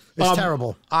 It's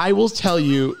terrible. I will tell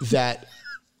you that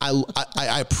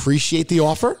I appreciate the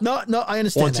offer. No, I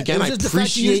understand. Once again, it was just the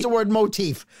fact you used the word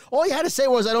motif. All you had to say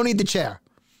was, I don't need the chair.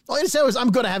 All you had to say was, I'm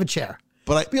going to have a chair.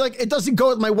 But be like, it doesn't go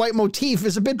with my white motif.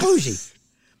 It's a bit bougie.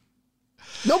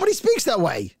 Nobody speaks that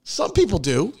way. Some people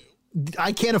do.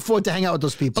 I can't afford to hang out with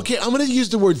those people. Okay, I'm going to use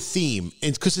the word theme.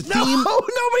 Because a theme... No,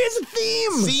 nobody has a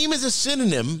theme. Theme is a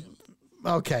synonym.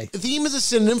 Okay. Theme is a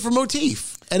synonym for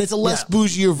motif. And it's a less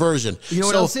bougier version. You know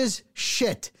what else is?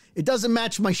 Shit. It doesn't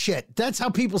match my shit. That's how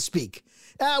people speak.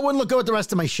 I wouldn't look good with the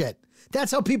rest of my shit.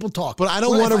 That's how people talk. But I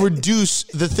don't want to reduce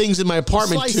the things in my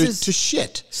apartment to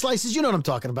shit. Slices, you know what I'm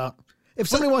talking about. If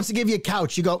somebody wants to give you a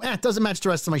couch, you go, it doesn't match the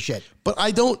rest of my shit. But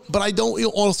I don't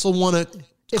also want to...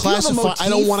 I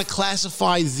don't want to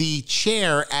classify the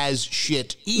chair as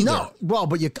shit either. No, well,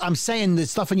 but I'm saying the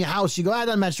stuff in your house, you go, it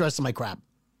doesn't match the rest of my crap.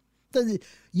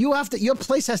 You have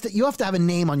to have a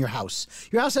name on your house.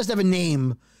 Your house has to have a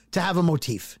name to have a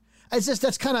motif. It's just,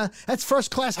 that's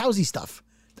first class housey stuff.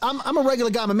 I'm a regular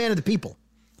guy. I'm a man of the people.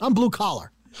 I'm blue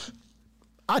collar.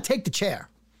 I take the chair.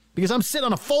 Because I'm sitting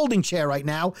on a folding chair right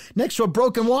now next to a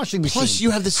broken washing machine. Plus,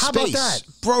 you have the space. How about that?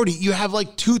 Brody, you have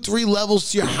like 2-3 levels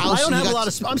to your house. I don't have a lot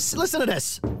of space. Listen to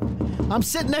this. I'm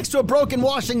sitting next to a broken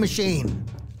washing machine.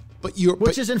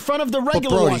 Which is in front of the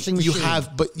regular Brody, washing machine.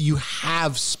 You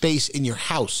have space in your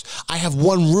house. I have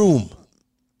one room.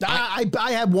 I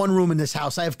have one room in this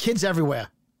house. I have kids everywhere.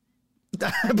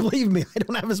 Believe me, I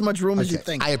don't have as much room as you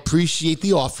think. I appreciate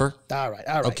the offer. All right.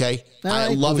 Okay. All I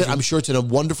right, love it. I'm sure it's in a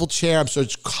wonderful chair. I'm sure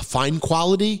it's fine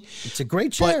quality. It's a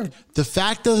great chair. But the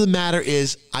fact of the matter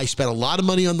is, I spent a lot of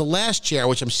money on the last chair,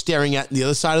 which I'm staring at in the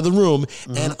other side of the room,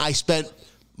 and I spent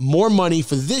more money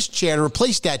for this chair to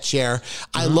replace that chair.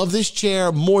 I love this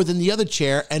chair more than the other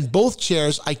chair, and both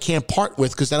chairs I can't part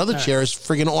with because that other chair is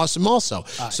friggin' awesome also.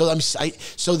 So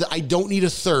so that I don't need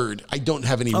a third. I don't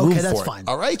have any room for it. Okay, that's fine.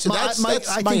 All right, so that's my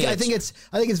I think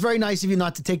it's very nice of you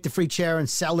not to take the free chair and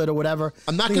sell it or whatever.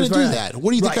 I'm not going to do that.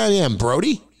 What do you think I am,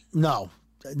 Brody? No,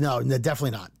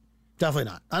 definitely not.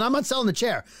 Definitely not. And I'm not selling the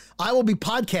chair. I will be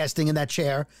podcasting in that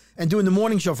chair and doing the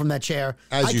morning show from that chair.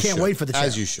 I can't wait for the chair.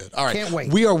 As you should. All right. Can't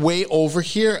wait. We are way over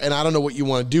here, and I don't know what you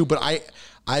want to do, but I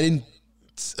didn't.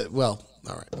 Well,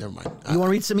 all right. Never mind. You want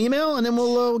to read some email, and then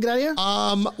we'll get out of here?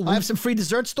 I have some free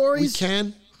dessert stories. We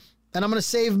can. And I'm going to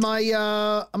save my.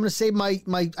 I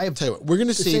have. Tell you what, we're going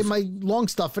to save my long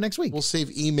stuff for next week. We'll save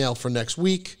email for next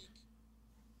week.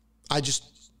 All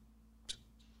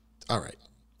right.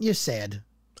 You're sad.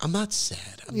 I'm not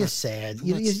sad. You're sad.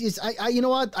 You know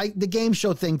what? The game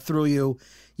show thing threw you.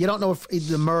 You don't know if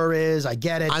the myrrh is. I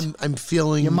get it. I'm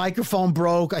feeling your microphone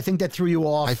broke. I think that threw you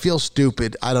off. I feel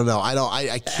stupid. I don't know.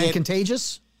 I can't. And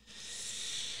contagious.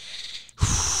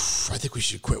 I think we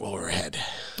should quit while we're ahead.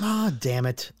 Ah, damn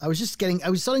it. I was starting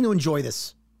to enjoy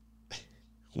this.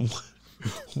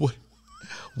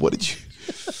 What did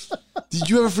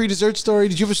you have a free dessert story?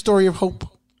 Did you have a story of hope?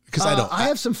 Because I don't. I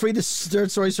have some free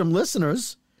dessert stories from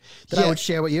listeners that I would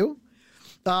share with you.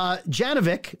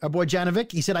 Janovic, our boy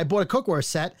Janovic, he said, I bought a cookware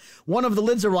set. One of the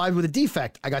lids arrived with a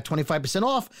defect. I got 25%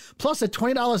 off, plus a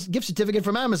 $20 gift certificate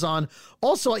from Amazon.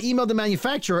 Also, I emailed the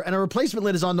manufacturer, and a replacement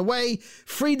lid is on the way.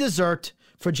 Free dessert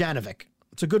for Janovic.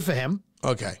 So good for him.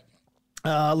 Okay.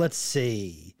 Let's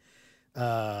see.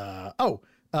 Melody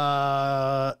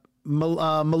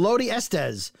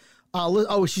Estes.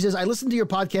 She says, I listen to your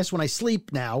podcast when I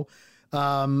sleep now.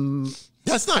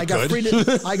 That's not good.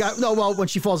 When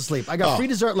she falls asleep. I got free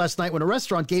dessert last night when a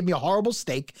restaurant gave me a horrible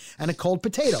steak and a cold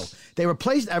potato. They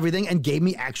replaced everything and gave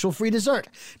me actual free dessert.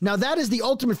 Now, that is the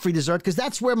ultimate free dessert because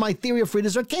that's where my theory of free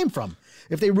dessert came from.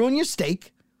 If they ruin your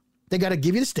steak, they got to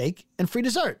give you the steak and free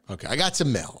dessert. Okay, I got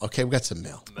some mail. Okay, we got some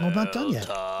mail. I'm not done yet.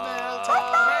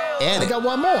 And I got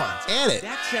one more. And it.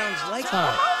 That sounds like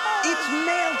it's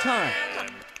mail time.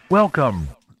 Welcome.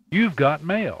 You've got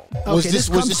mail. Was this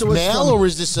mail or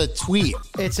was this a tweet?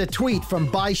 It's a tweet from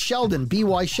By Sheldon,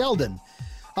 B.Y. Sheldon.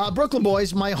 Brooklyn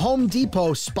boys, my Home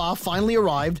Depot spa finally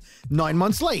arrived 9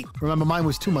 months late. Remember, mine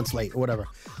was 2 months late or whatever.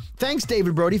 Thanks,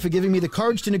 David Brody, for giving me the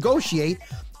courage to negotiate.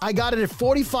 I got it at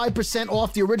 45%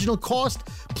 off the original cost,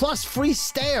 plus free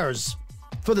stairs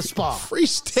for the spa. Free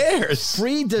stairs?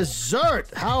 Free dessert.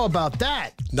 How about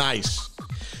that? Nice.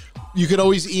 You could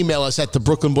always email us at the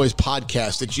Brooklyn Boys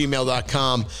Podcast at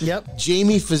gmail.com. Yep.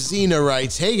 Jamie Fazina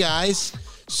writes, hey guys,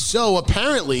 so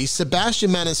apparently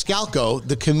Sebastian Maniscalco,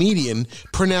 the comedian,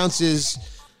 pronounces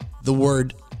the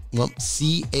word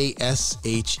C-A-S-H-E-W-S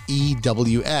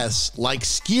like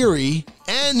Skiri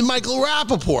and Michael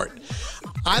Rappaport.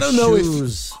 I don't know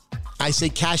if I say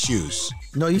cashews.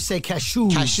 No, you say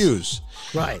cashews. Cashews.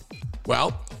 Right.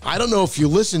 Well, I don't know if you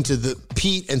listen to the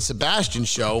Pete and Sebastian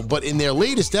show, but in their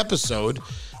latest episode,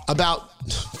 about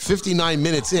 59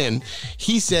 minutes in,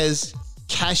 he says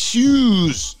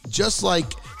cashews, just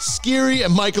like Skiri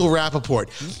and Michael Rappaport.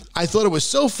 I thought it was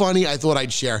so funny. I thought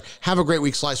I'd share. Have a great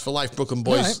week, Slice for Life, Brooklyn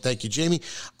Boys. Right. Thank you, Jamie.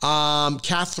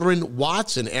 Catherine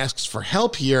Watson asks for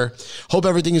help here. Hope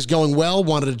everything is going well.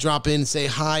 Wanted to drop in and say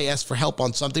hi, ask for help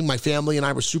on something. My family and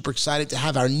I were super excited to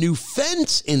have our new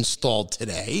fence installed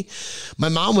today. My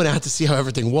mom went out to see how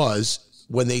everything was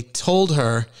when they told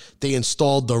her they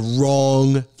installed the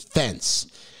wrong fence.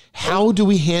 How do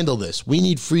we handle this? We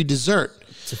need free dessert.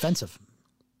 It's offensive.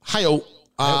 Hi-oh.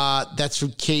 That's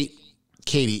from Katie.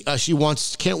 She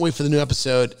can't wait for the new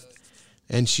episode,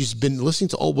 and she's been listening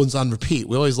to old ones on repeat.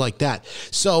 We always like that.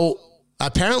 So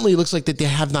apparently, it looks like that they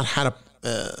have not had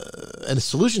a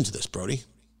solution to this, Brody.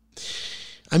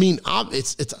 I mean,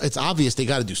 it's obvious they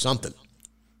got to do something.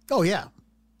 Oh yeah,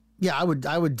 I would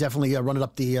definitely run it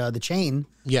up the chain.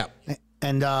 Yeah,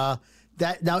 and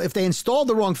that now if they installed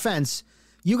the wrong fence,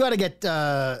 you got to get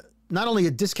not only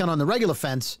a discount on the regular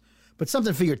fence, but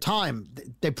something for your time.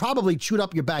 They probably chewed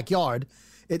up your backyard.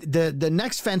 The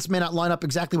next fence may not line up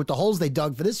exactly with the holes they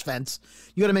dug for this fence.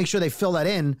 You got to make sure they fill that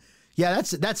in. Yeah,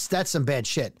 that's some bad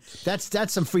shit.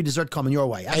 That's some free dessert coming your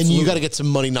way. Absolutely. And you got to get some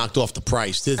money knocked off the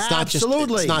price. It's not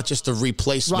just a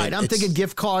replacement. Right, I'm thinking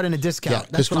gift card and a discount.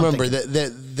 Yeah, because remember,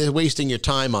 they're wasting your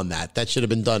time on that. That should have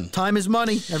been done. Time is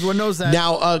money. Everyone knows that.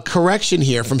 Now, a correction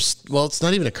here from, well, it's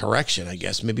not even a correction, I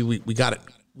guess. Maybe we got it.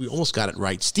 We almost got it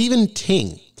right. Stephen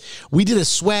Ting. We did a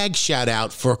swag shout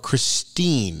out for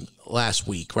Christine last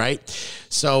week, right?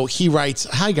 So he writes,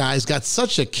 hi guys, got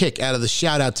such a kick out of the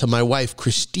shout out to my wife,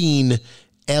 Christine,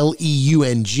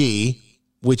 Leung,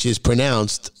 which is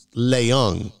pronounced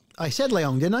Leung. I said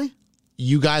Leung, didn't I?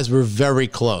 You guys were very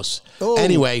close. Oh,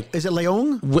 anyway. Is it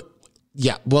Leung?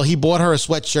 Yeah. Well, he bought her a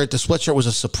sweatshirt. The sweatshirt was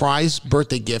a surprise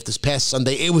birthday gift this past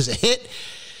Sunday. It was a hit.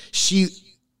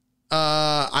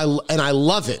 I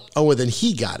love it. Oh, and then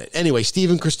he got it. Anyway, Steve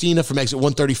and Christina from exit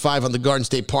 135 on the Garden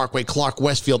State Parkway, Clark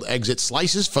Westfield exit.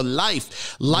 Slices for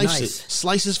life. Nice.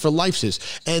 Slices for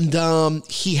life's. And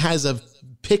he has a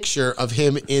picture of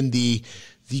him in the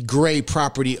gray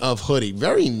property of hoodie.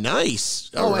 Very nice.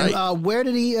 All right. And where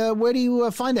do you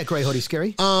find that gray hoodie,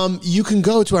 Scary? You can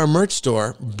go to our merch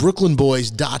store,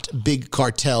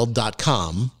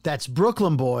 brooklynboys.bigcartel.com. That's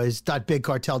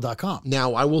brooklynboys.bigcartel.com.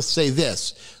 Now, I will say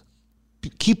this.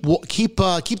 Keep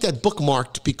that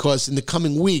bookmarked because in the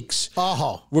coming weeks,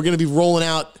 we're going to be rolling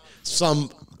out some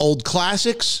old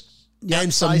classics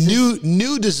and some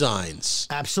new designs.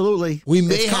 Absolutely. We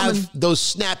may have those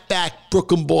snapback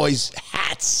Brooklyn Boys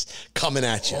hats cats coming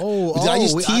at you. Did I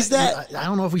just tease that? I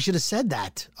don't know if we should have said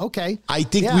that. Okay. I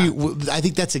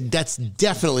think that's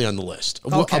definitely on the list,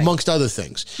 amongst other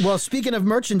things. Well, speaking of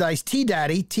merchandise,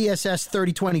 T-Daddy,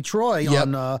 TSS3020 Troy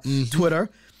on Twitter,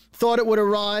 thought it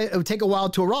would take a while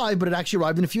to arrive, but it actually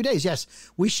arrived in a few days. Yes,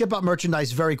 we ship out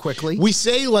merchandise very quickly. We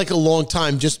say like a long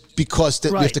time just because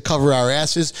we have to cover our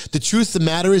asses. The truth of the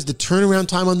matter is the turnaround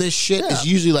time on this shit is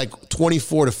usually like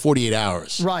 24 to 48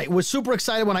 hours. Right. Was super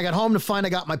excited when I got home to find I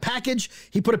got my package.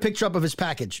 He put a picture up of his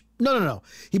package. No.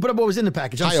 He put up what was in the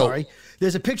package. I'm sorry.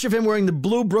 There's a picture of him wearing the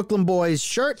blue Brooklyn Boys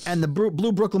shirt and the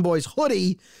blue Brooklyn Boys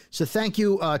hoodie. So thank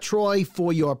you, Troy,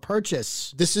 for your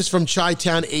purchase. This is from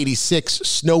Chi-Town 86,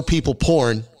 Snow People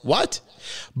Porn. What?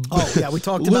 Oh, yeah, we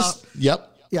talked about... Yep.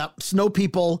 Yeah, Snow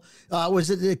People. Was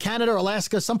it Canada or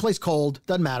Alaska? Someplace cold.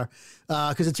 Doesn't matter.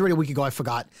 Because it's already a week ago, I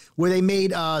forgot. Where they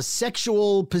made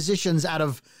sexual positions out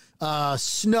of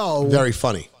snow. Very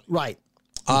funny. Right.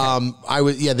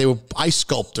 They were ice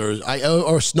sculptors,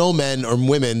 or snowmen or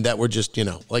women that were just,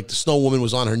 like the snow woman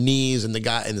was on her knees and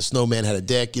the snowman had a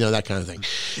dick, that kind of thing.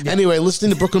 Yeah. Anyway,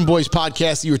 listening to Brooklyn Boys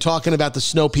podcast, you were talking about the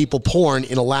Snow People porn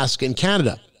in Alaska and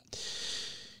Canada.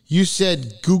 You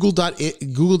said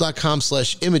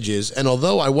google.com/images, and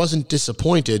although I wasn't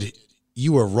disappointed,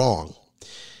 you were wrong.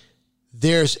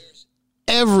 There's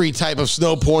every type of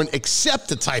snow porn except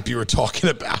the type you were talking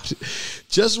about.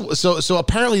 Just so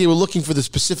apparently they were looking for the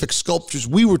specific sculptures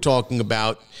we were talking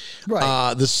about.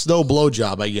 Right. The snow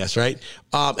blowjob, I guess. Right.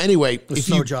 Anyway, if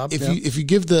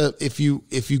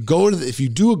you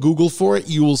do a Google for it,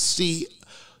 you will see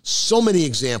so many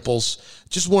examples.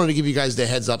 Just wanted to give you guys the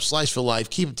heads up. Slice for Life.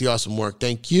 Keep up the awesome work.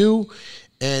 Thank you.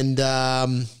 And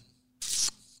let's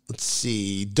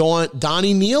see.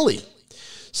 Donnie Neely.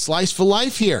 Slice for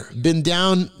Life here. Been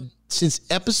down since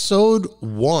episode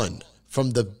 1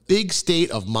 from the big state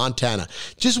of Montana.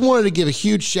 Just wanted to give a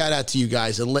huge shout out to you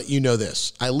guys and let you know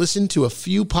this. I listened to a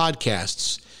few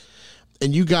podcasts,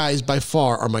 and you guys by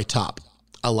far are my top.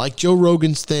 I like Joe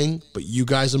Rogan's thing, but you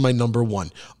guys are my number one.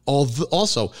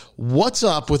 Also, what's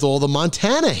up with all the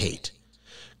Montana hate?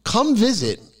 Come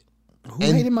visit. Who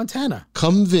hated Montana?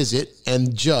 Come visit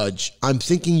and judge. I'm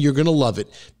thinking you're going to love it.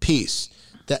 Peace.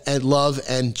 And love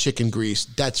and chicken grease.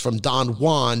 That's from Don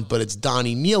Juan, but it's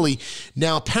Donnie Neely.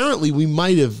 Now, apparently, we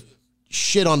might have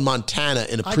shit on Montana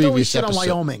in a previous episode. I thought we shit on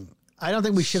Wyoming. I don't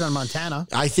think we shit on Montana.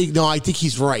 I think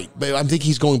he's right. But I think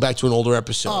he's going back to an older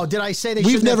episode. Oh, did I say they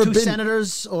shouldn't have two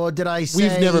senators? Or did I say...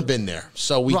 We've never been there.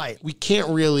 So we can't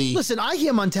really... Listen, I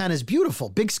hear Montana is beautiful.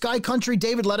 Big Sky Country.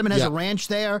 David Letterman has a ranch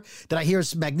there that I hear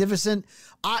is magnificent.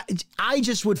 I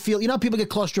just would feel... You know how people get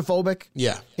claustrophobic?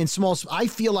 Yeah. In small... I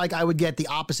feel like I would get the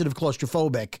opposite of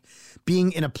claustrophobic,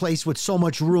 being in a place with so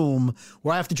much room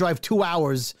where I have to drive 2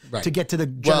 hours to get to the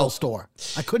general store.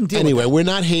 I couldn't deal with it. Anyway, we're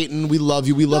not hating. We love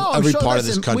you. We love every part of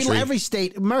this country. Every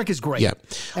state, America's great. Yeah.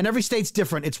 And every state's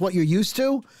different. It's what you're used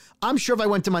to. I'm sure if I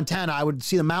went to Montana, I would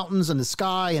see the mountains and the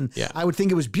sky, and I would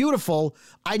think it was beautiful.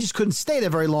 I just couldn't stay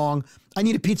there very long. I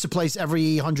need a pizza place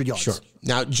every 100 yards. Sure.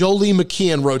 Now, Jolie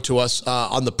McKeon wrote to us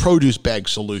on the produce bag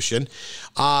solution.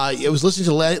 It was listening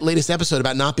to the latest episode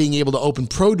about not being able to open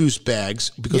produce bags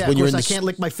because when you're in I can't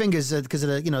lick my fingers because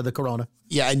of the corona.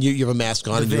 Yeah, and you have a mask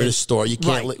on and you're in a store. You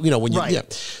can't, when you,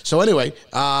 So anyway,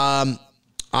 I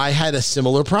had a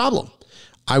similar problem.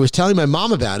 I was telling my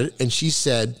mom about it, and she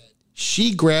said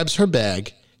she grabs her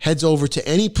bag, heads over to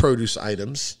any produce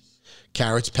items,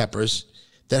 carrots, peppers,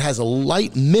 that has a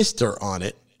light mister on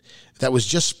it that was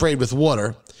just sprayed with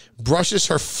water, brushes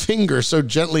her finger so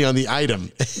gently on the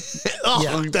item.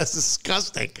 That's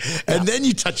disgusting. And then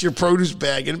you touch your produce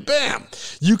bag and bam,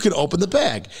 you can open the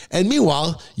bag. And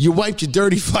meanwhile, you wiped your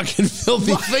dirty fucking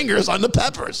filthy fingers on the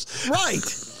peppers. Right.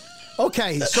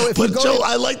 Okay. So if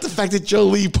I like the fact that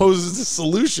Jolie poses the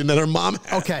solution that her mom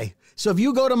had. Okay. So if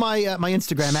you go to my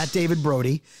Instagram at David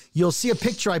Brody, you'll see a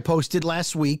picture I posted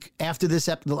last week after this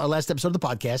last episode of the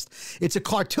podcast. It's a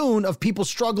cartoon of people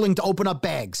struggling to open up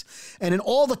bags, and in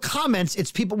all the comments,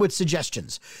 it's people with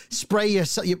suggestions.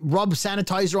 You rub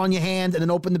sanitizer on your hand and then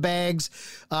open the bags.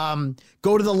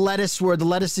 Go to the lettuce where the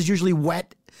lettuce is usually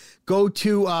wet. Go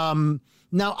to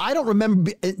now I don't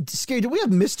remember. Scary, do we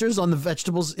have misters on the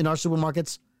vegetables in our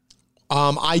supermarkets?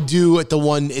 I do at the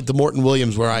Morton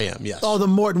Williams where I am. Yes. Oh, the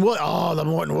Morton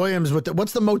Williams.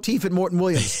 What's the motif at Morton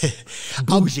Williams?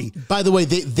 Bougie. By the way,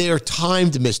 they're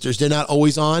timed misters. They're not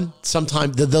always on.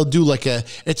 Sometimes they'll do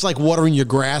it's like watering your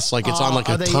grass. Like it's on like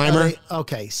a timer.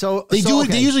 Okay. So they do it.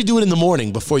 They usually do it in the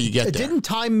morning before you get there. Didn't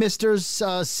time misters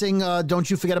sing "Don't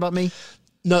You Forget About Me"?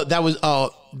 No, that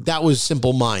was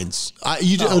Simple Minds.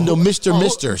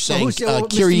 Mr. saying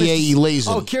Kyrie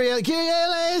eleison. Oh, Kyrie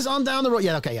eleison on down the road.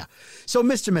 Yeah, okay, yeah. So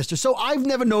Mr. So I've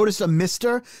never noticed a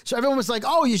Mr. So everyone was like,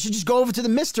 oh, you should just go over to the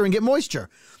Mr. and get moisture.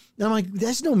 And I'm like,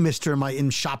 there's no Mr. in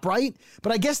ShopRite,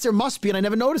 but I guess there must be, and I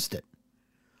never noticed it.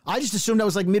 I just assumed that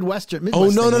was like Midwest. Oh,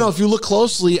 no. If you look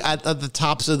closely at the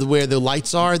tops of where the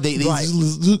lights are, they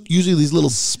usually these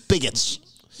little spigots.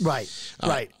 Right.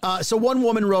 So one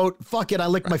woman wrote, fuck it, I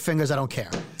lick my fingers, I don't care.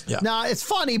 Yeah. Now, it's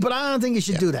funny, but I don't think you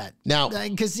should do that. Now,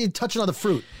 because you're touching on the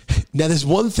fruit. Now, there's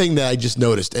one thing that I just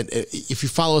noticed, and if you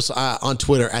follow us on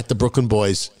Twitter at the Brooklyn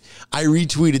Boys, I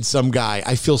retweeted some guy.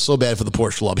 I feel so bad for the poor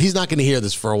schlub. He's not going to hear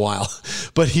this for a while,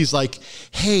 but he's like,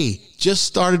 hey, just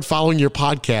started following your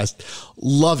podcast.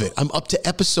 Love it. I'm up to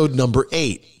episode number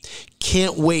 8.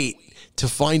 Can't wait to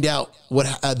find out what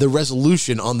the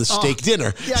resolution on the steak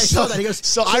dinner. Yeah, I saw that. He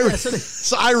goes, I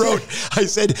wrote, I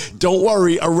said, don't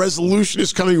worry, a resolution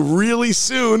is coming really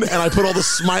soon. And I put all the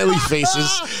smiley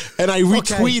faces and I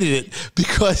retweeted it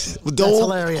because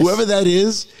whoever that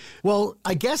is. Well,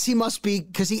 I guess he must be,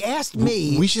 because he asked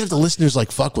me. We should have the listeners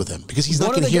fuck with him because he's not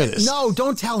going to hear this. No,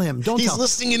 don't tell him. He's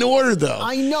listening in order, though.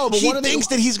 I know, but he thinks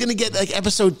that he's going to get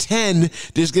episode 10.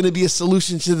 There's going to be a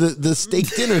solution to the steak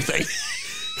dinner thing.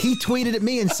 He tweeted at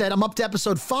me and said, I'm up to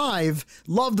episode 5.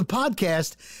 Love the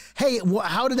podcast. Hey,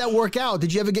 how did that work out?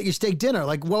 Did you ever get your steak dinner?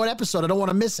 Like, what episode? I don't want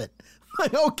to miss it.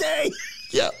 I'm like, okay.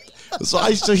 Yeah. So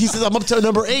he says, I'm up to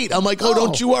number 8. I'm like,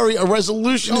 don't you worry. A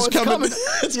resolution is coming.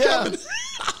 It's coming.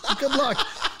 Good luck.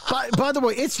 By the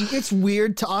way, it's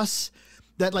weird to us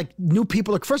that like new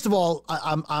people. Like, first of all,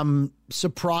 I'm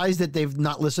surprised that they've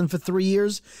not listened for 3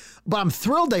 years, but I'm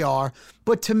thrilled they are.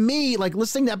 But to me, like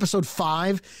listening to episode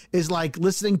 5 is like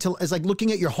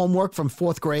looking at your homework from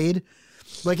 4th grade.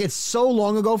 Like it's so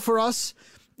long ago for us,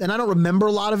 and I don't remember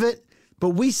a lot of it. But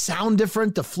we sound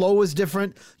different. The flow is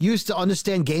different. Used to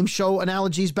understand game show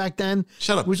analogies back then.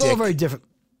 Shut up, it was Dick. all very different.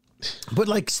 But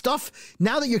like stuff,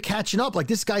 now that you're catching up, like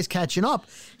this guy's catching up,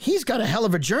 he's got a hell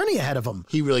of a journey ahead of him.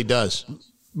 He really does.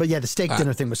 But yeah, the steak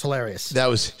dinner thing was hilarious. That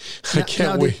was, I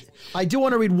can't wait. I do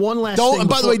want to read one last thing. And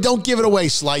by the way, don't give it away,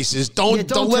 Slices. Don't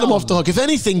let him off the hook. If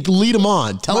anything, lead him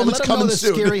on. Tell him it's coming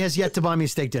soon. Scary has yet to buy me a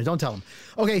steak dinner. Don't tell him.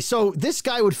 Okay, so this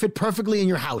guy would fit perfectly in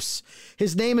your house.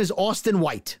 His name is Austin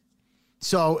White.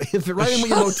 So if it right in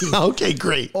with your motif. Okay,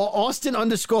 great. Austin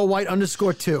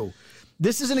 _White_2.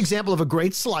 This is an example of a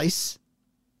great slice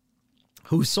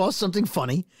who saw something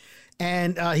funny,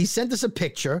 and he sent us a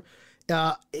picture.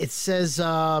 It says,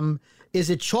 is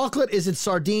it chocolate? Is it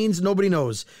sardines? Nobody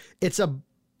knows. It's a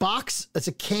box. It's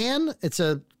a can. It's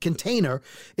a container.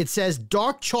 It says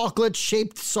dark chocolate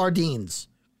shaped sardines.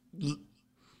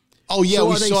 Oh, yeah, so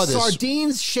we saw this.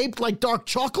 Sardines shaped like dark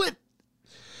chocolate?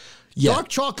 Yeah. Dark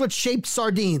chocolate shaped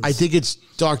sardines. I think it's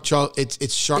dark chocolate.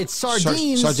 It's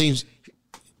sardines. Sardines.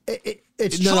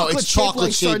 It's chocolate shaped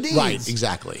like sardines. Right,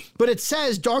 exactly. But it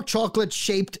says dark chocolate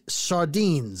shaped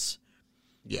sardines.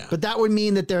 Yeah. But that would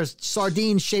mean that there's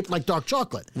sardines shaped like dark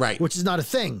chocolate. Right. Which is not a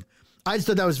thing. I just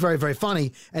thought that was very, very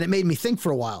funny, and it made me think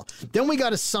for a while. Then we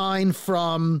got a sign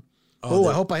from... I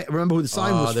hope I remember who the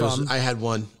sign was from. I had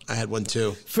one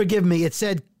too. Forgive me. It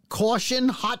said, caution,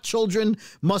 hot children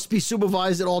must be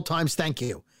supervised at all times. Thank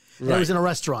you. Right. It was in a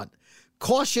restaurant.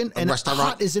 Caution, and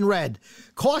hot is in red.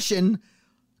 Caution,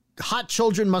 hot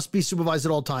children must be supervised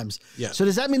at all times. Yeah. So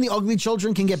does that mean the ugly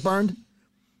children can get burned?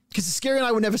 Because Scary and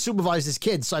I would never supervise his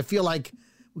kids, so I feel like,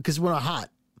 because we're not hot.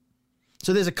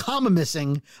 So there's a comma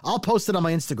missing. I'll post it on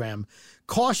my Instagram.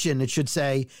 Caution, it should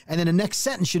say, and then the next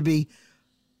sentence should be,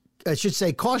 it should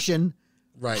say caution,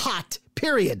 hot,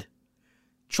 period.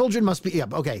 Children must be,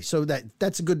 okay, so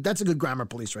that's a good grammar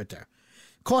police right there.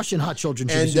 Caution, hot children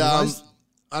should be supervised.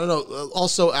 I don't know,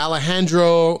 also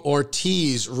Alejandro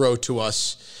Ortiz wrote to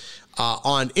us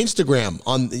on Instagram.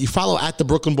 You follow at the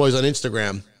Brooklyn Boys on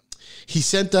Instagram. He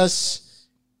sent us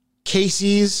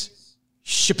Casey's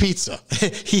Pizza.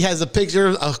 He has a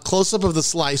picture, a close-up of the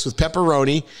slice with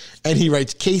pepperoni, and he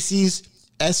writes Casey's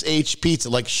SH Pizza,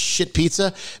 like shit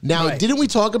pizza. Now, didn't we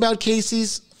talk about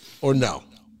Casey's or no?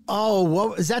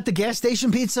 Oh, is that the gas station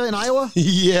pizza in Iowa?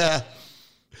 Yeah.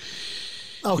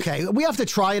 Okay, we have to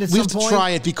try it at some point. We have to try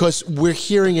it because we're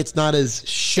hearing it's not as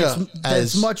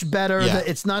It's much better. Yeah.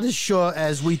 It's not as sure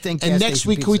as we think. And next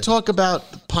week, can we talk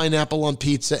about pineapple on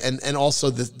pizza and also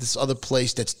this other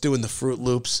place that's doing the Fruit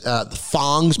Loops, the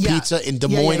Thongs Pizza in Des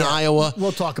Moines, Iowa?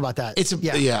 We'll talk about that.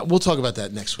 We'll talk about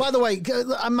that next week. By the way,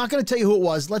 I'm not going to tell you who it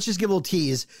was. Let's just give a little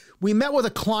tease. We met with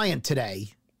a client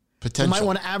today. Who might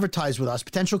want to advertise with us,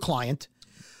 potential client.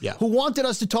 Yeah. Who wanted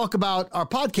us to talk about our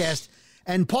podcast.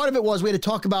 And part of it was we had to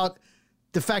talk about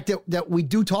the fact that we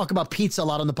do talk about pizza a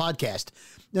lot on the podcast.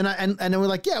 And then we're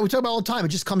like, yeah, we talk about it all the time. It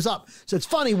just comes up. So it's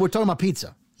funny. We're talking about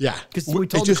pizza. Yeah. Because we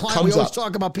told the client we always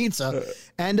talk about pizza.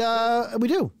 And we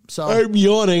do. So I'm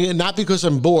yawning, and not because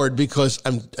I'm bored, because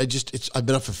I've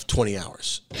been up for 20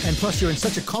 hours. And plus, you're in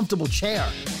such a comfortable chair.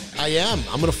 I am.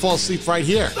 I'm going to fall asleep right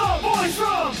here. The boys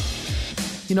from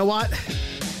You know what?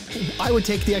 I would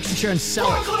take the extra chair and sell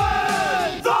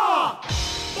Brooklyn! The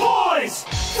boys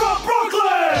from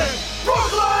Brooklyn!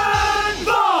 Brooklyn!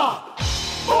 The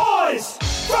boys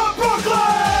from Brooklyn!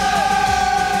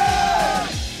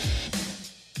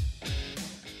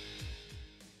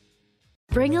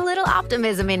 Bring a little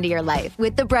optimism into your life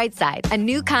with The Bright Side, a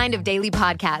new kind of daily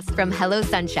podcast from Hello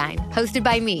Sunshine, hosted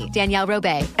by me, Danielle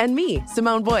Robay. And me,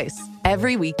 Simone Boyce.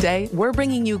 Every weekday, we're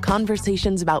bringing you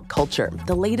conversations about culture,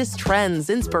 the latest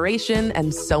trends, inspiration,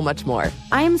 and so much more.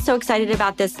 I am so excited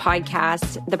about this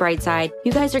podcast, The Bright Side.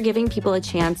 You guys are giving people a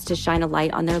chance to shine a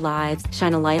light on their lives,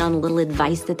 shine a light on a little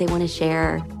advice that they want to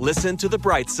share. Listen to The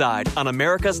Bright Side on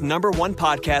America's #1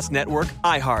 podcast network,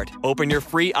 iHeart. Open your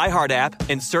free iHeart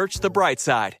app and search The Bright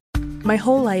Side. My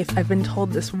whole life, I've been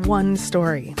told this one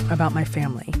story about my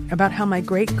family, about how my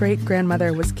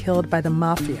great-great-grandmother was killed by the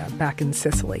mafia back in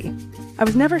Sicily. I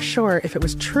was never sure if it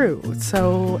was true,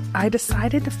 so I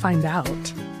decided to find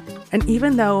out. And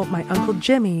even though my Uncle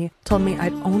Jimmy told me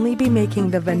I'd only be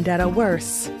making the vendetta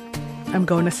worse, I'm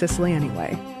going to Sicily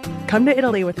anyway. Come to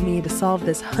Italy with me to solve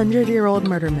this 100-year-old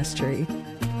murder mystery.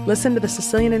 Listen to The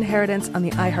Sicilian Inheritance on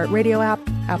the iHeartRadio app,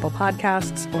 Apple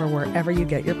Podcasts, or wherever you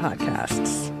get your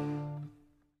podcasts.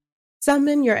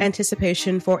 Summon your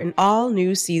anticipation for an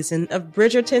all-new season of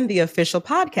Bridgerton, the official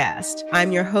podcast.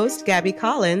 I'm your host, Gabby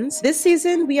Collins. This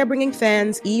season, we are bringing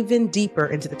fans even deeper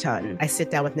into the ton. I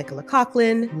sit down with Nicola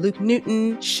Coughlan, Luke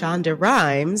Newton, Shonda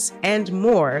Rhimes, and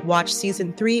more. Watch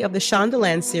Season 3 of the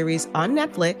Shondaland series on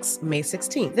Netflix, May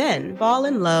 16th. Then, fall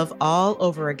in love all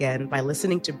over again by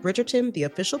listening to Bridgerton, the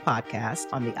official podcast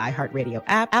on the iHeartRadio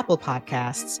app, Apple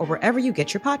Podcasts, or wherever you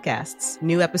get your podcasts.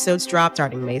 New episodes drop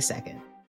starting May 2nd.